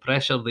piling on the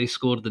pressure. They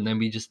scored, and then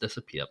we just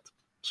disappeared.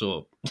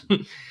 So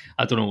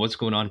I don't know what's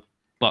going on,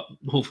 but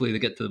hopefully they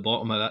get to the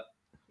bottom of that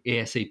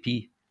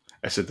ASAP.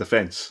 It's a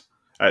defence.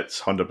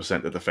 It's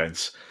 100% the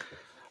defence.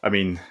 I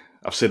mean,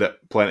 I've said it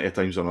plenty of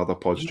times on other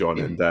pods, John,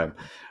 and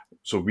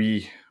so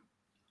we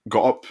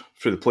got up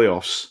through the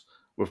playoffs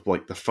with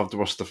like the third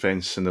worst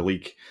defence in the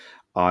league,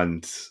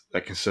 and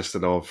it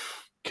consisted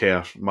of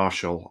Kerr,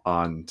 Marshall,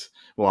 and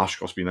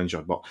Ashcott's been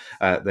injured, but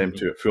them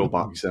two at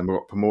fullbacks. Then we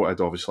got promoted,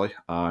 obviously,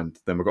 and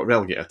then we got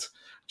relegated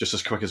just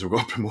as quick as we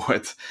got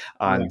promoted.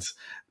 And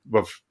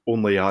we've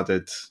only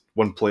added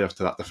one player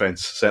to that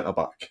defence, centre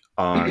back,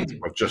 and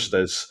we're just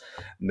as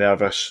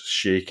nervous,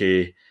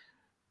 shaky,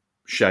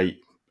 shite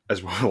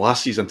as well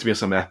last season, to be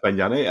in my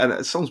opinion. And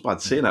it sounds bad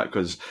saying it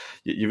because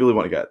you really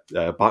want to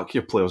get back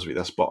your players with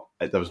this, but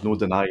there was no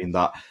denying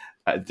that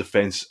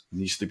defence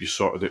needs to be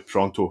sorted out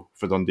pronto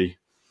for Dundee.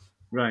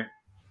 Right.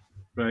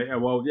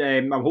 Well,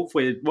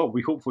 hopefully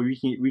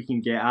we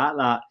can get at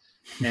that.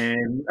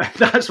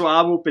 That's what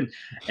I'm hoping.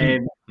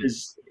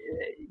 Is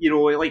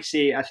like I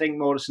say, I think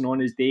Morrison on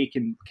his day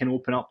can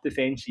open up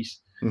defences.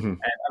 And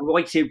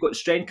like I say, we've got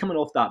strength coming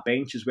off that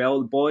bench as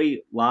well. The boy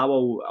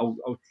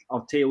Lowell,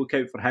 I'll tell you, look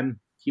out for him.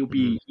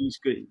 He's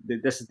good.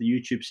 This is the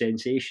YouTube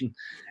sensation.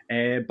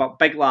 But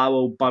Big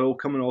Lowell, Burrow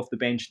coming off the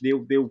bench,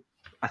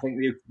 I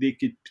think they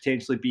could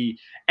potentially be,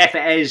 if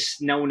it is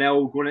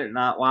 0-0 going into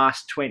that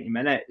last 20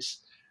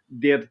 minutes,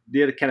 they're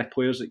the kind of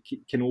players that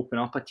can open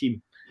up a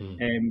team.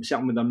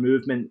 Certainly with their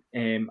movement.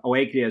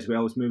 Allegri as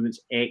well, his movement's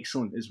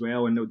excellent as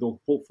well, and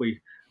they'll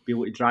hopefully be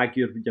able to drag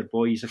your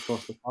boys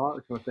across the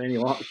park with any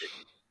luck.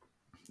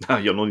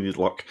 You're no need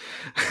luck.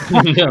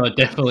 No,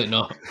 definitely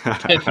not.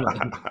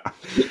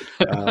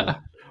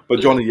 But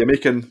John, are you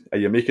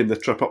making the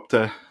trip up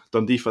to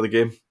Dundee for the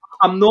game?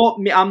 I'm not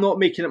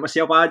making it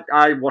myself.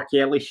 I work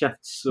early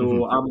shifts,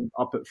 so I'm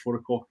up at 4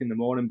 o'clock in the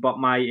morning. But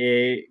my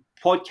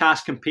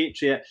podcast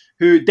compatriot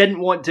who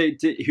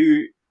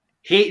who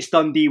hates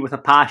Dundee with a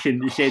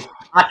passion, who says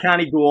I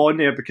can't go on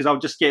there because I'll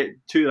just get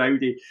too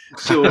rowdy.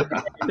 So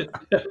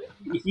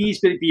he's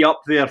going to be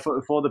up there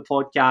for the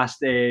podcast,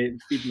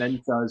 feeding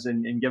into us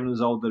and giving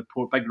us all the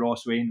report. Big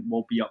Ross Wayne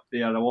will be up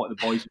there. A lot of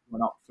the boys are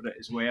going up for it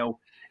as well.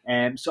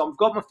 So I've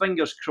got my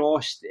fingers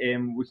crossed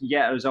we can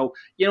get a result.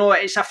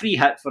 It's a free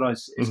hit for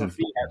us. It's a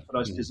free hit for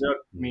us because our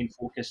main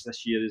focus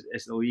this year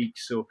is the league.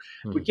 So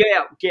we get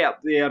up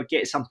there,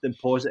 get something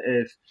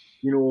positive,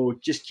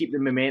 just keep the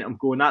momentum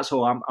going. That's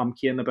all I'm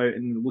caring about,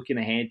 and looking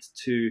ahead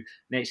to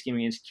next game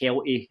against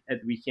Kelty at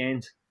the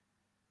weekend.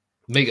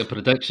 Make a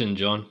prediction,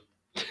 John.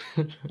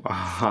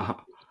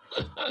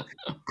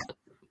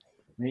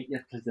 Make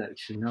your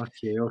prediction.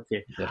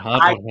 Okay. You're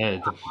hard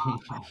ahead.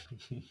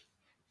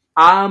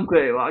 I'm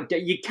going to.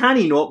 You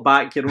can't not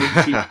back your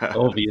own team.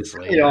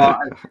 Obviously. I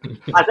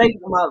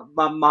think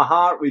my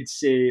heart would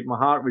say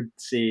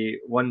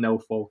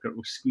 1-0 Falkirk.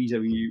 We'll squeeze a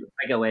wee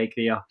big leg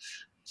there,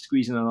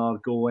 squeezing another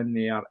goal in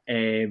there.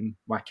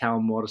 My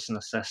Callum Morrison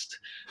assist.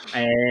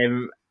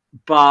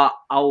 But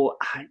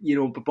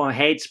but my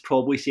head's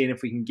probably saying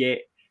if we can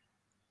get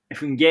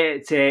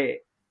it to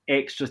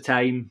extra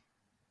time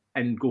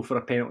and go for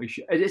a penalty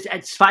shoot. It's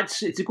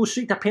to go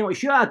straight to a penalty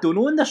shoot. I don't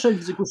know in this round.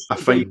 Does it go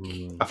straight?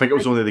 I think it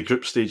was only the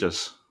group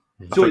stages.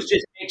 So it's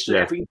just extra.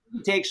 Yeah. If we can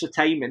get to extra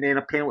time and then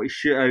a penalty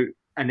shootout,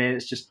 and then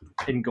it's just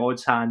in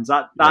God's hands.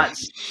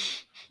 That's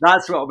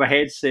what my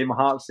head's saying. My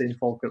heart's saying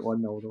Falkirk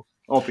 1-0 though.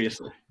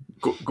 Obviously.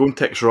 Go and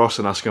text Ross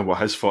and ask him what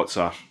his thoughts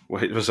are,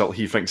 what result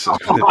he thinks is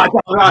going to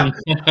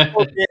be.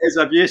 It's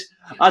abuse.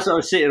 That's what I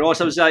was saying to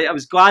Ross. I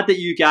was glad that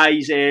you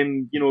guys,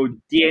 DM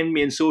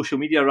me on social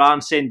media rather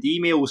than send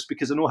emails,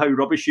 because I know how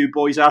rubbish you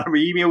boys are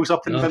with emails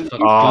up in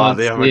the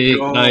there we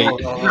go. Right.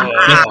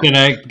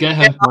 Disconnect. Get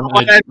him.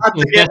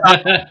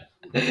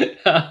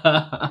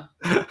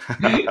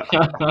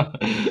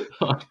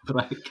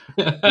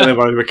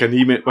 Anyway, we can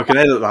edit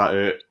that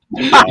out.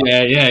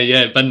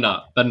 Yeah. Bin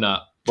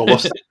that. We'll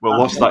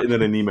lost that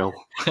in an email.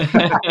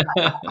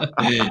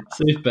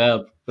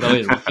 Superb.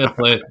 Brilliant. Fair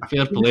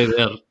play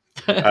there.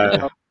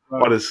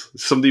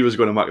 Somebody was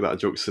going to make that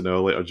joke sooner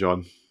or later,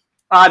 John.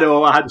 I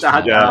know. I had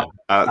that.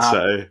 That's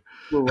it.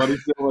 No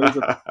worries.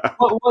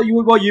 What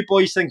are you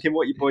boys thinking?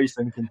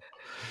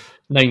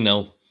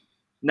 9-0.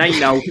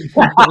 9-0.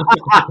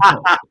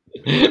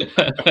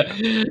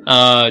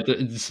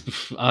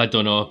 I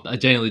don't know. I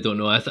genuinely don't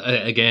know.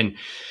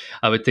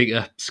 I would take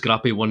a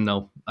scrappy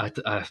 1-0.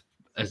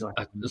 As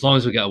long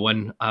as we get a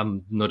win,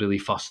 I'm not really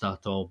fussed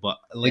at all. But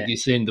like you're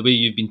saying, the way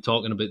you've been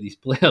talking about these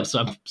players,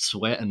 I'm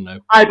sweating now.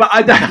 I'm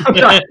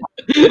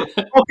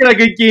Talking a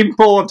good game,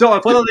 Paul. I'm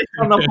talking whether they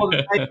turn up on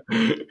the night.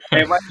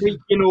 I think,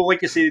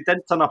 like I say, they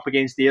didn't turn up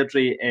against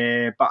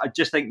Airdrie, but I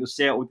just think they're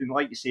settled. And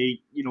like you say,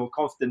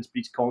 confidence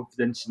breeds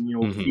confidence, and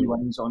 3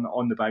 wins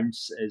on the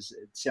bounce is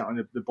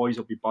certainly the boys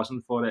will be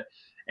buzzing for it.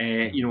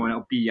 And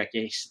it'll be, I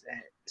guess,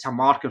 it's a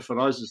marker for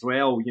us as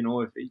well.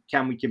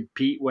 Can we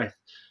compete with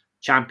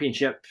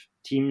Championship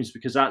teams,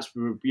 because that's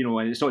where,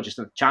 and it's not just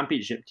a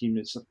Championship team,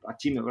 it's a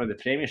team that won the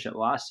Premiership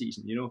last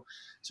season,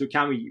 so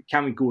can we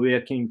go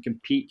there, can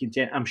compete,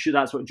 contend? I'm sure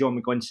that's what John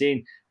McGunn's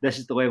saying. This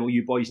is the level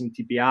you boys need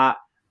to be at,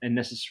 and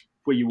this is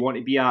where you want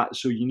to be at,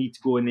 so you need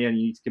to go in there and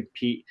you need to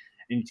compete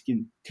and you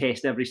can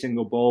test every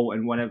single ball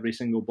and win every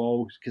single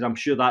ball, because I'm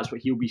sure that's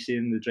what he'll be saying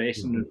in the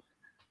dressing room.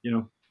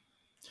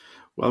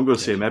 Well, I'm going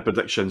to say my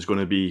prediction is going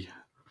to be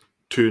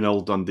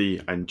 2-0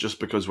 Dundee, and just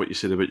because what you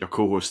said about your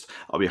co-host,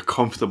 I'll be a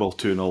comfortable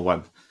 2-0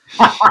 win.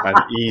 And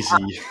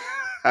easy.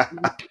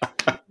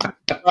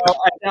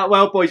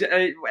 Well, boys,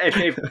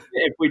 if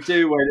we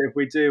do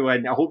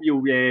win, I hope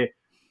you'll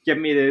give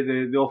me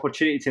the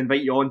opportunity to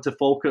invite you on to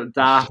Falkirk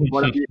Daft,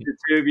 one of the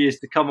two of you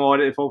to come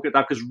on at Falkirk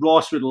Daft, because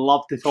Ross would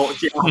love to talk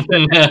to you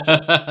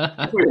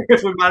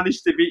if we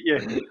manage to beat you.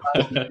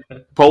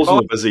 Paul's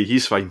not busy,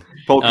 he's fine.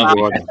 Paul can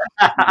go on.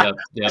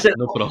 Yeah,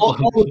 no problem.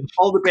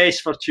 All the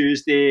best for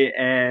Tuesday,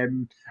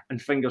 and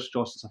fingers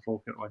crossed it's a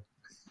Falkirk one.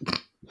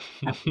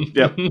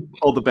 Yep,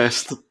 all the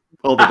best.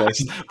 All the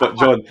best. But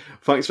John,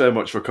 thanks very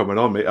much for coming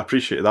on, mate. I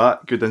appreciate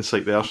that. Good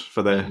insight there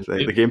for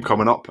the game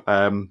coming up.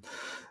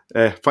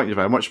 Thank you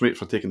very much, mate,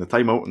 for taking the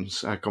time out and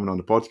coming on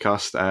the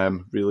podcast.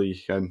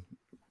 Really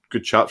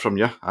good chat from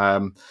you.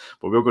 But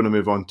we're going to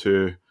move on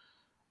to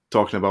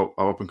talking about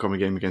our up-and-coming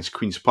game against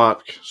Queen's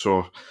Park.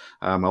 So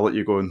I'll let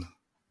you go and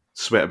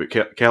sweat about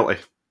Kelty.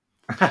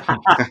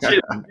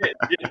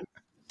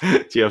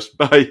 Cheers.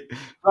 Bye.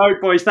 All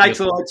right, boys.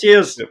 Thanks a lot.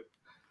 Cheers. Yep.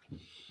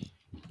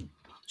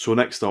 So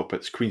next up,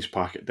 it's Queen's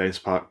Park at Dees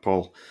Park,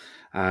 Paul.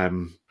 I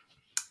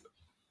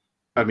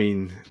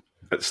mean,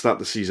 at the start of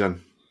the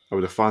season, I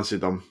would have fancied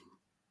them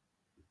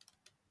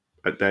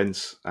at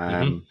Dees.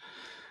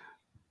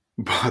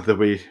 But the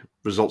way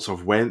results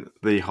have went,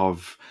 they've had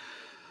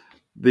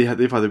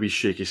a wee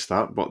shaky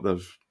start, but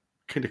they've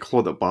kind of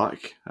clawed it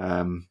back.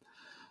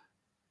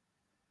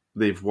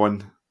 They've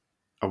won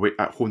away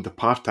at home to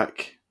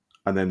Partick,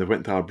 and then they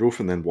went to Arbroath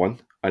and then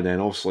won, and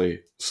then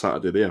obviously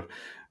Saturday there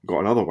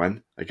got another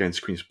win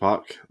against Queen's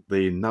Park.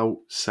 They now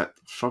sit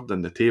third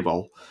in the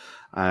table,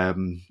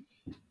 above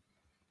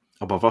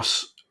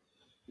us.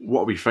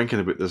 What are we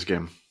thinking about this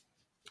game?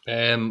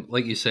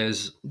 Like you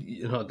says,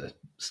 at the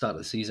start of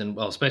the season,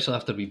 well, especially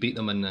after we beat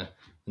them in the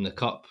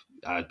cup,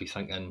 I'd be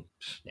thinking,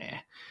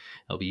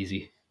 it'll be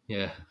easy.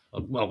 Yeah,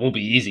 well, it won't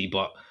be easy,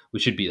 but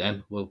we should beat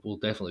them. We'll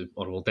definitely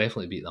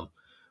beat them.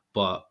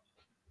 But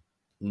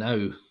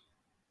now,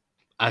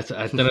 I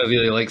don't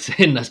really like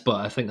saying this, but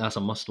I think that's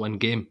a must-win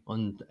game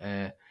on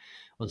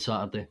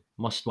Saturday.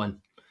 Must win,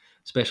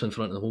 especially in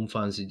front of the home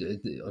fans.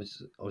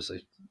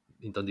 Obviously,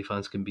 Dundee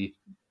fans can be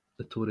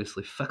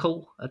notoriously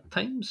fickle at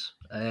times,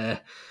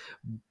 but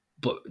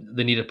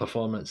they need a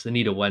performance, they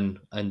need a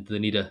win, and they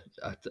need a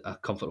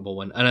comfortable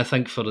win. And I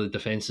think for the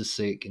defence's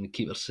sake and the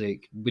keeper's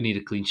sake, we need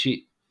a clean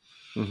sheet.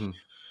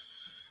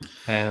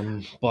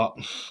 But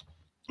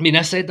I mean,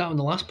 I said that on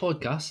the last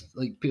podcast.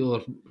 Like,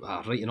 people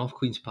are writing off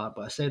Queen's Park,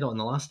 but I said it on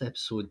the last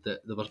episode that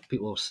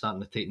people were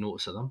starting to take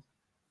notice of them.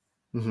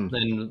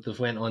 Then they've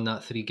went on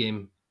that three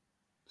game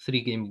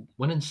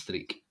winning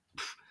streak.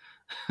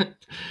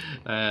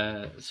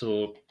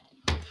 So,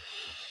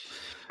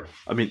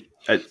 I mean,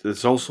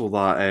 it's also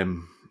that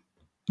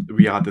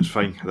we added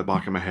thing at the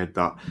back of my head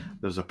that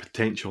there's a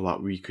potential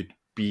that we could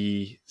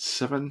be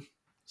seven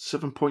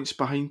points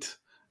behind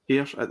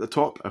Ayr at the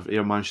top if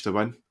Ayr managed to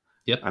win.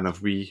 Yep. And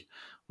if we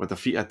were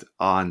defeated,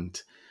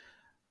 and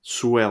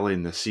so early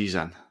in the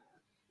season,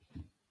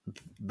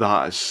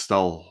 that is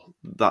still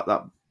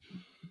that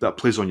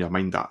plays on your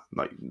mind. That,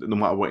 like, no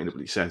matter what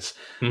anybody says,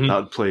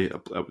 that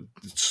would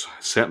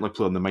certainly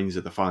play on the minds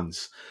of the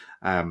fans,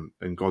 and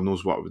God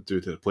knows what it would do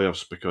to the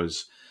players,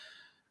 because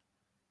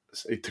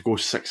to go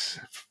six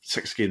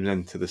games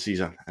into the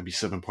season and be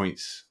 7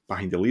 points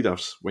behind the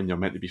leaders when you're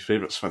meant to be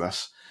favourites for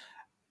this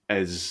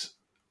is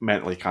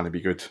mentally kind of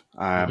be good.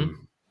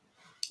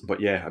 But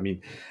yeah, I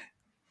mean,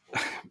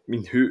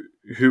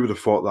 who would have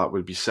thought that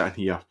would be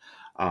sitting here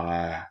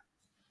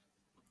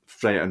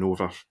fretting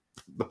over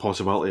the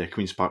possibility of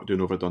Queen's Park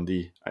doing over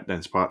Dundee at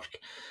Dees Park?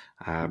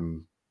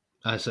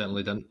 I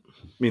certainly didn't.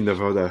 I mean, they've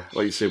had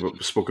like you say, we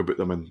spoke about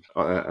them in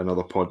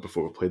another pod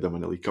before we played them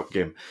in the League Cup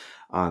game,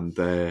 and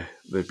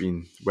they've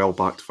been well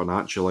backed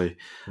financially,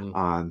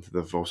 and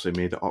they've also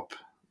made it up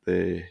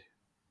the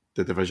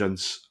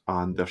divisions,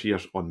 and they're here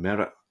on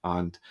merit,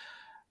 and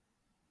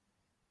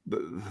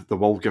the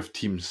will give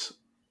teams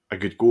a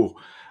good go.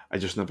 I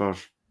just never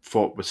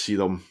thought we'd see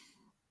them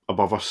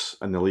above us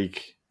in the league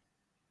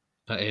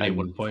at any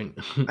one point.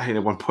 At any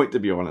one point, to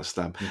be honest,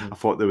 I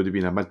thought there would have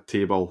been a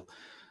mid-table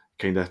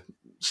kind of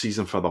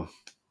season for them,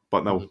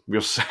 but no,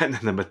 we're sitting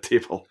in the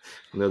mid-table,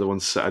 and they're the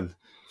ones sitting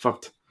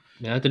third.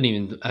 Yeah, I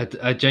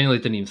genuinely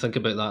didn't even think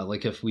about that.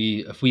 Like if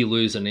we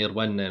lose and they're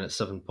win, then it's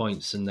 7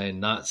 points, and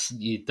then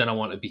you didn't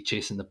want to be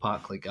chasing the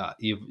pack like that.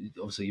 You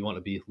want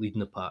to be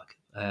leading the pack.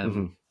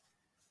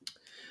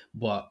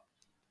 But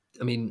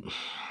I mean,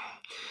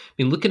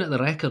 looking at the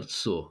records,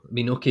 so I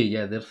mean, okay,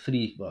 yeah, they're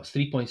it's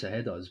 3 points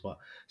ahead of us. But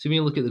so when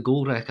you look at the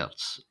goal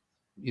records,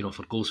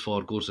 for goals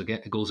for, goals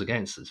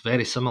against, it's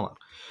very similar.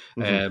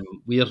 We're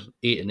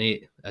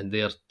 8-8, and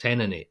they're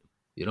 10-8.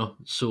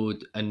 So,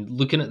 and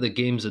looking at the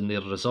games and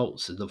their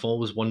results, they've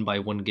always won by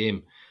one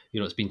game.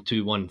 It's been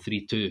 2-1,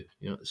 3-2.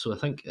 So I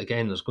think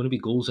again, there's going to be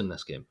goals in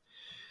this game,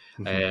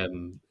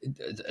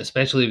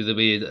 especially with the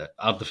way that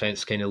our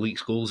defence kind of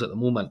leaks goals at the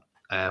moment.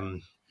 I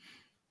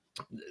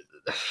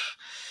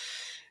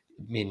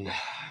mean,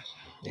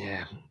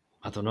 yeah,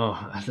 I don't know.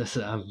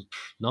 I'm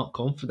not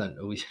confident.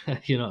 I'm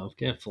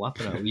kind of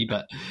flapping it a wee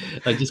bit.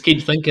 I just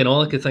keep thinking,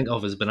 all I could think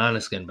of is banana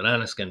skin,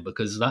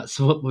 because that's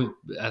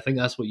I think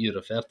that's what you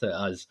refer to it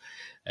as,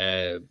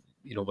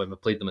 when we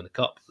played them in the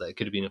cup, that it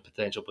could have been a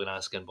potential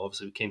banana skin, but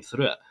obviously we came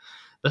through it.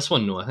 This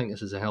one, no, I think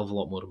this is a hell of a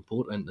lot more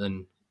important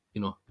than,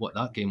 what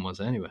that game was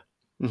anyway.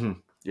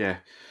 Yeah,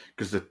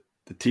 because the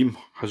team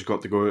has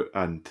got to go out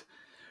and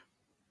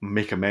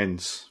make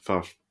amends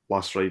for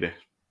last Friday.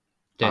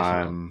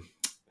 Definitely.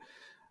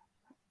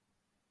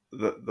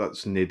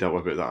 That's no doubt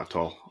about that at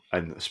all.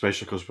 And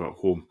especially because we're at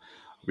home,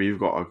 we've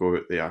got to go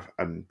out there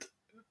and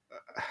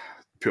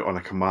put on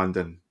a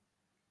commanding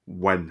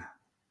win.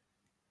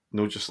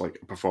 Not just like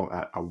perform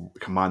a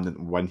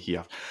commanding win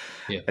here.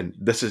 Yeah. And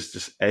this is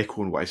just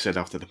echoing what I said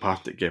after the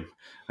Partick game.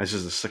 This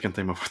is the second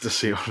time I've had to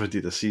say already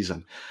this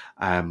season.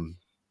 But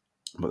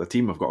the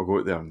team have got to go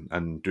out there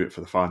and do it for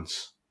the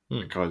fans.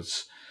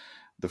 Because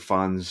the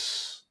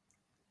fans,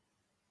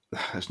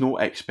 there's no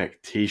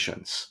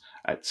expectations.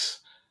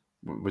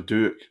 We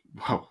do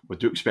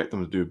expect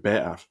them to do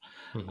better.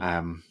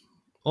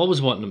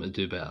 Always wanting them to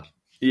do better.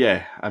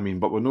 Yeah, I mean,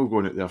 but we're not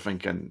going out there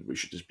thinking we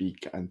should just be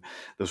getting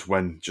this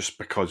win just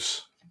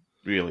because,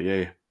 really,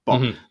 yeah.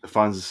 But the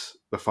fans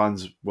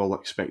will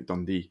expect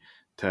Dundee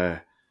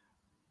to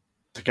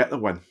get the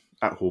win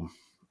at home.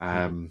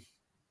 I'm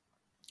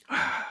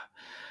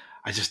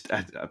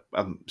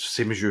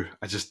same as you.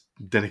 I just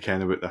didn't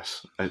care about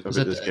this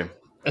game.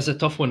 It's a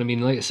tough one. I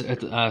mean, like I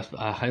said, I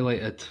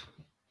highlighted,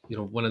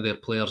 one of their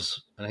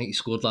players, and I think he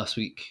scored last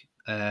week,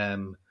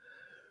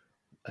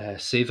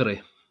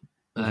 Savoury.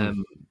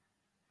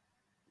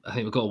 I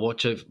think we've got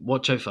to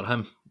watch out for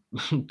him,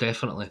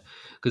 definitely,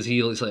 because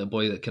he looks like a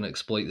boy that can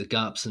exploit the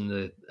gaps in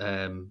the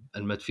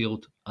in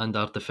midfield and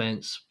our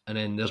defence. And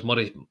then there's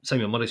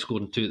Simon Murray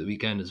scoring 2 at the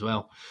weekend as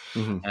well.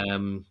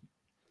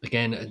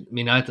 Again, I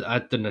mean, I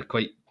didn't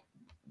quite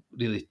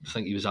really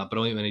think he was that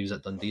brilliant when he was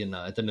at Dundee and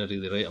that. I didn't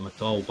really rate him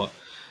at all, but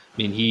I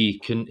mean, he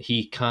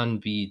can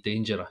be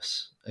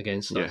dangerous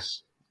against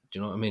us. Do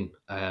you know what I mean?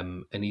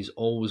 And he's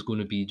always going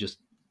to be just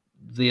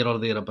there or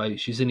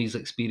thereabouts, using his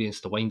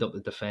experience to wind up the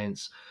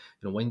defence,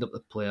 wind up the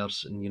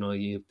players, and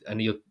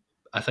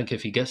I think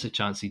if he gets a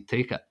chance, he'd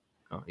take it.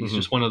 He's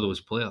just one of those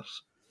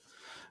players.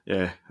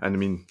 Yeah, and I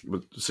mean,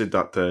 we said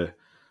that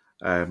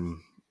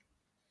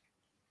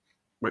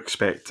we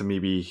expect to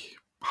maybe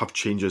have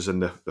changes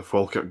in the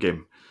Falkirk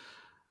game.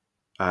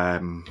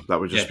 That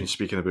we've just been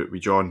speaking about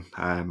with John.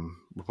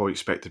 We'll probably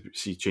expect to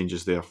see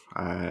changes there.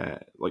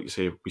 Like you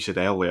say, we said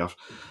earlier,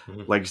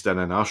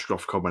 Legsden and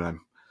Ashcroft coming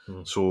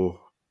in. So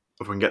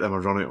if we can get them a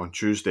run out on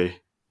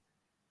Tuesday,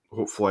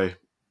 hopefully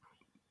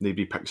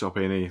nobody picks up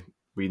any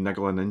wee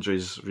niggling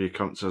injuries,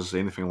 reoccurrences,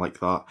 anything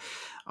like that,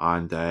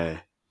 and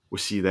we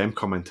see them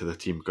come into the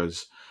team,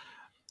 because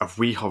if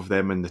we have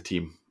them in the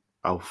team,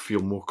 I'll feel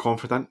more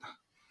confident.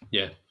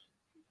 Yeah.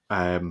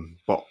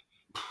 But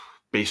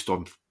based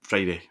on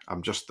Friday,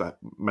 I'm just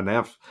my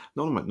nerves.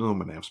 No, my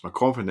nerves. My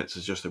confidence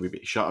is just a wee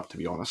bit shattered, to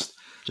be honest.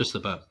 Just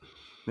about.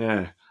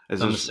 Yeah.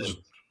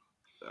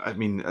 I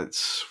mean,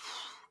 it's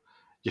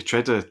you're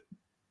trying to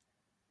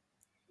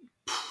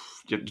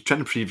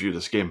preview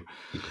this game,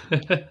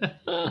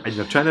 and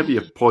you're trying to be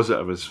as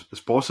positive as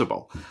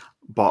possible,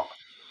 but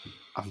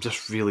I'm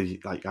just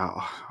really like,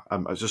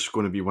 I'm just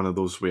going to be one of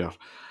those where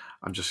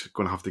I'm just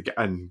going to have to get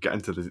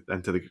into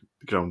the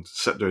ground,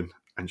 sit down,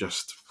 and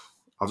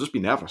I'll just be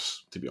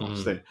nervous, to be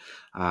honest.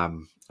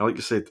 Like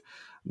you said,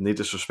 no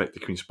disrespect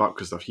to Queen's Park,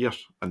 because they're here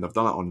and they've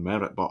done it on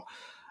merit, but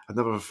I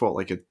never thought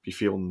like I'd be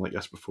feeling like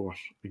this before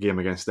a game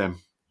against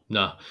them.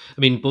 No, I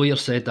mean, Bowyer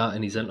said that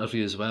in his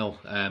interview as well.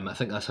 I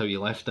think that's how he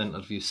left the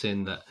interview,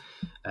 saying that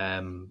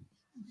there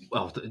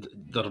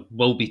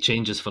will be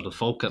changes for the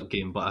Falkirk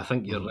game, but I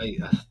think you're right.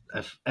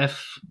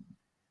 If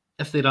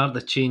there are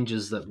the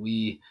changes that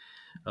we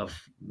have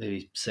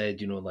maybe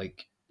said,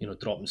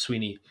 dropping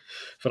Sweeney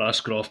for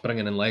Ashcroft,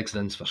 bringing in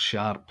Legsdens for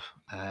Sharp,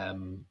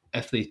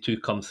 if they two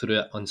come through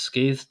it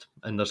unscathed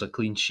and there's a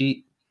clean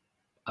sheet,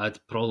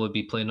 I'd probably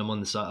be playing them on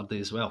the Saturday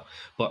as well.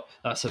 But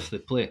that's if they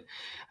play.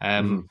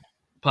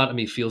 Part of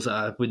me feels that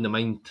I wouldn't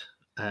mind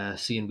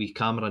seeing wee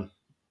Cameron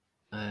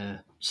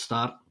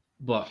start,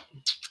 but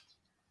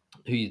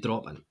who are you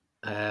dropping?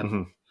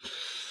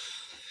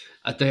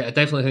 I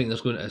definitely think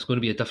it's going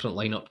to be a different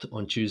lineup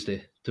on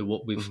Tuesday to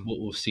what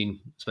we've seen,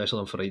 especially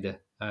on Friday.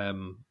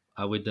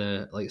 I would,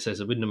 like I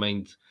says, I wouldn't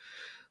mind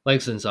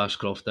Langston's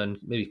Ashcroft in,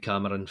 maybe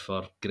Cameron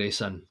for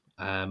Grayson,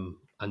 and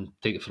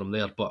take it from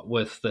there. But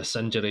with this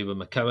injury with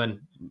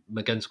McCowan,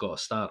 McGinn's got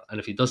to start, and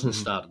if he doesn't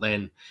start,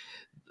 then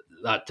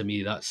that to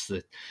me, that's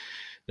the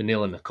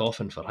nail in the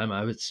coffin for him,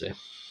 I would say.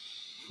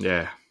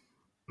 Yeah,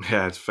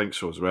 I think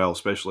so as well,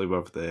 especially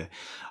with I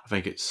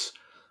think it's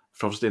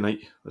Thursday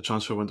night, the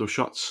transfer window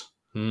shuts.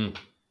 Or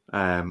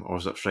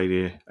is it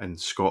Friday in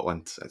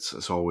Scotland?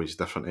 It's always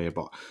different,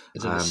 but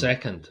is it the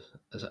second?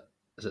 Is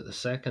it the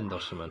second or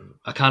something?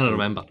 I can't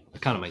remember. I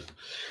can't mind.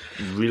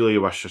 Really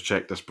wish I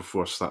checked this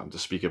before starting to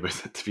speak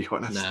about it, to be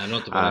honest. Nah,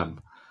 not to worry.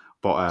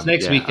 But it's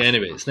next week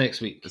anyway. It's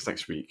next week. It's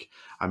next week.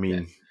 I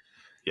mean,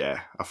 I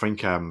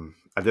think I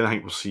don't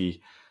think we'll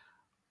see.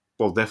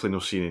 We'll definitely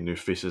not see any new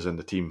faces in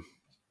the team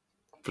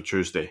for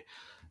Tuesday.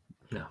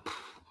 No.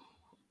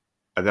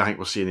 I don't think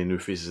we'll see any new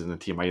faces in the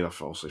team either,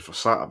 for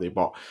Saturday,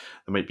 but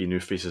there might be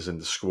new faces in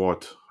the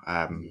squad.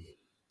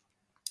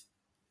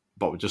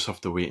 But we just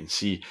have to wait and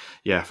see.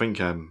 Yeah, I think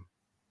if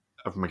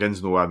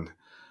McGinn's no in,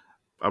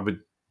 I would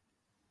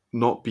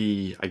not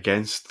be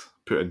against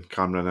putting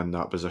Cameron in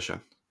that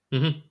position.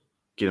 Mm-hmm.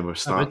 Getting him a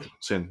start,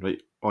 saying,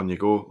 right, on you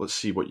go, let's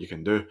see what you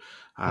can do.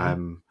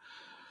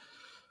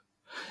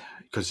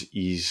 Because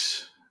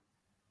he's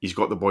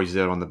got the boys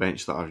there on the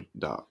bench that are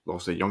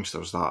obviously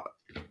youngsters that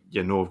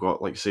have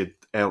got, like I said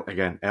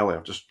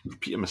earlier, just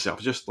repeating myself,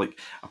 just like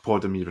a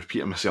pod of me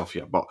repeating myself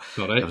here, but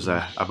there's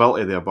a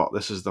ability there, but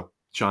this is the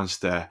chance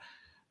to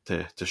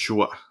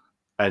show it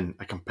in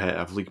a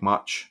competitive league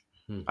match.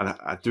 And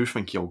I do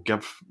think he'll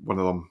give one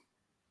of them,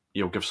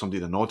 he'll give somebody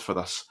the nod for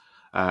this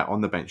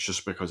on the bench,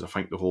 just because I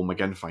think the whole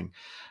McGinn thing,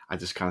 I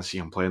just can't see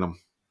him playing him.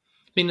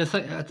 I mean,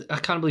 I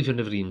can't believe you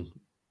never even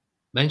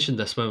mentioned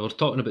this when we were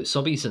talking about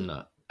subbies in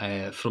that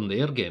from the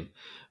Ayr game.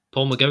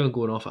 Paul McGowan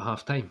going off at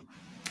half time.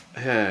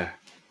 Yeah.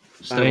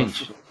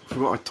 Strange. I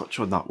forgot to touch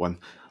on that one.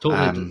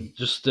 Totally.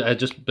 Just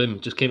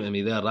boom, just came to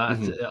me there.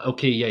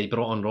 Okay, yeah, he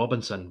brought on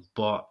Robinson,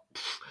 but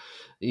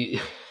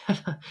like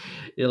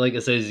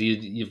it says,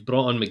 you've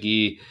brought on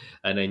McGee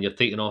and then you're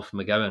taking off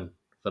McGowan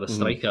for a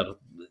striker,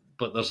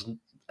 but there's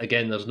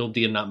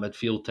nobody in that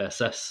midfield to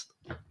assist.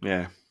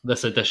 Yeah,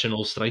 this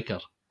additional striker.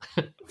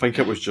 I think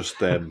it was just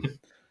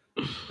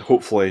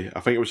hopefully, I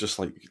think it was just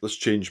like, let's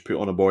put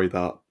on a boy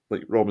that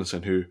like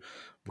Robinson, who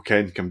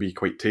can be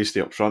quite tasty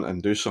up front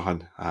and do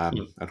something,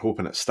 and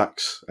hoping it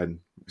sticks. And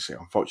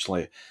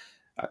unfortunately,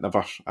 it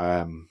never.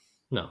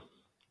 No,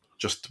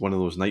 just one of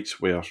those nights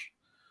where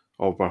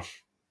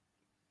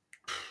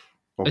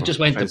it just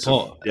went to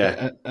pot.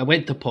 Yeah, it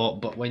went to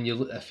pot. But when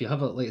if you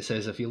have it, like it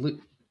says, if you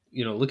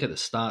look at the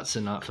stats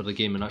and that for the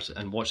game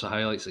and watch the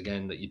highlights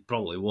again, that you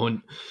probably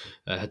won't.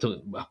 I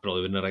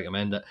probably wouldn't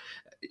recommend it.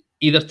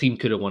 Either team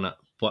could have won it,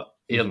 but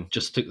Ayr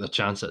just took their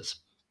chances.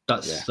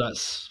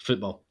 That's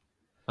football.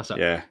 That's it.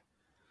 Yeah.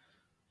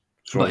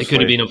 So but it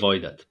could have been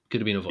avoided.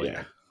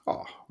 Yeah.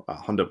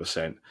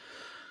 100%.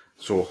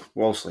 So,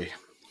 obviously,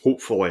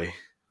 hopefully,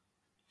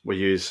 we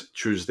use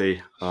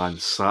Tuesday and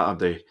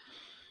Saturday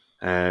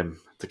to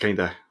kind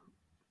of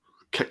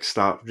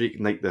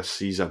reignite this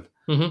season.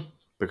 Mm-hmm.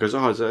 Because,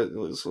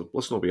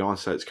 let's not be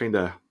honest, it's kind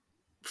of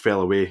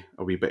fell away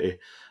a wee bit.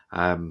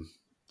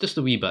 Just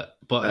a wee bit.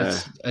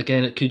 But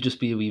it could just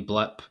be a wee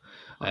blip.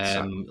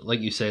 Like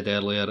you said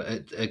earlier,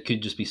 it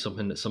could just be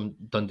something that some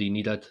Dundee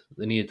needed.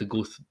 They needed to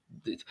go.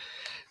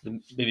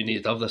 Maybe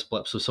needed to have this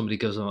blip, so somebody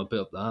gives them a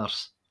bit up the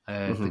arse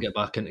to get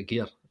back into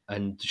gear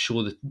and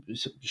show the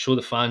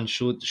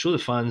fans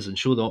and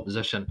show the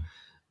opposition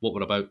what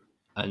we're about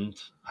and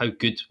how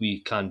good we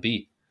can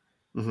be.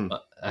 Mm-hmm.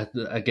 But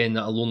again,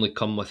 that'll only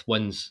come with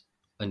wins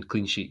and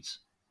clean sheets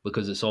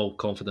because it's all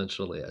confidence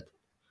related.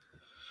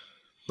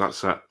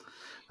 That's it.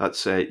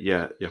 That's it.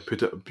 Yeah, you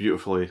put it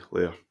beautifully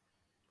there.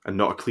 And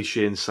not a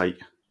cliche in sight.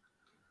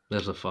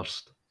 There's a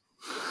first.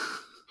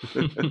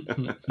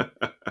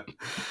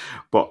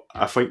 But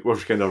I think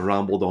we've kind of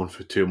rambled on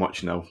for too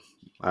much now.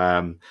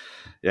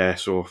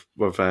 So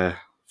with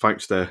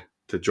thanks to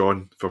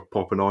John for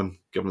popping on,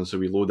 giving us a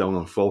wee lowdown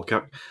on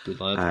Falkirk. Good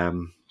lad.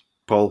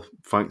 Paul,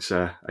 thanks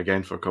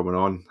again for coming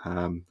on.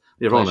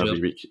 You're Pleasure. on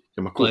every week.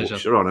 You're my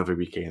co-host. You're on every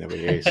week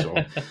anyway. So,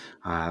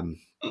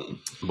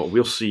 but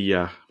we'll see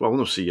you. Well, we'll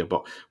not see you,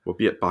 but we'll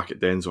be back at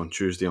Dens on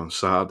Tuesday, on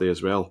Saturday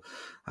as well.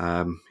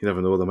 You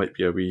never know, there might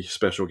be a wee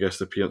special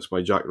guest appearance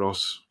by Jack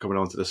Ross coming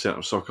onto the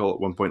centre circle at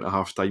one point at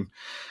half time.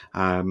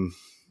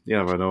 You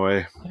never know,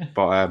 eh?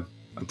 But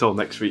until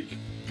next week,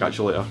 catch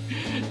you later.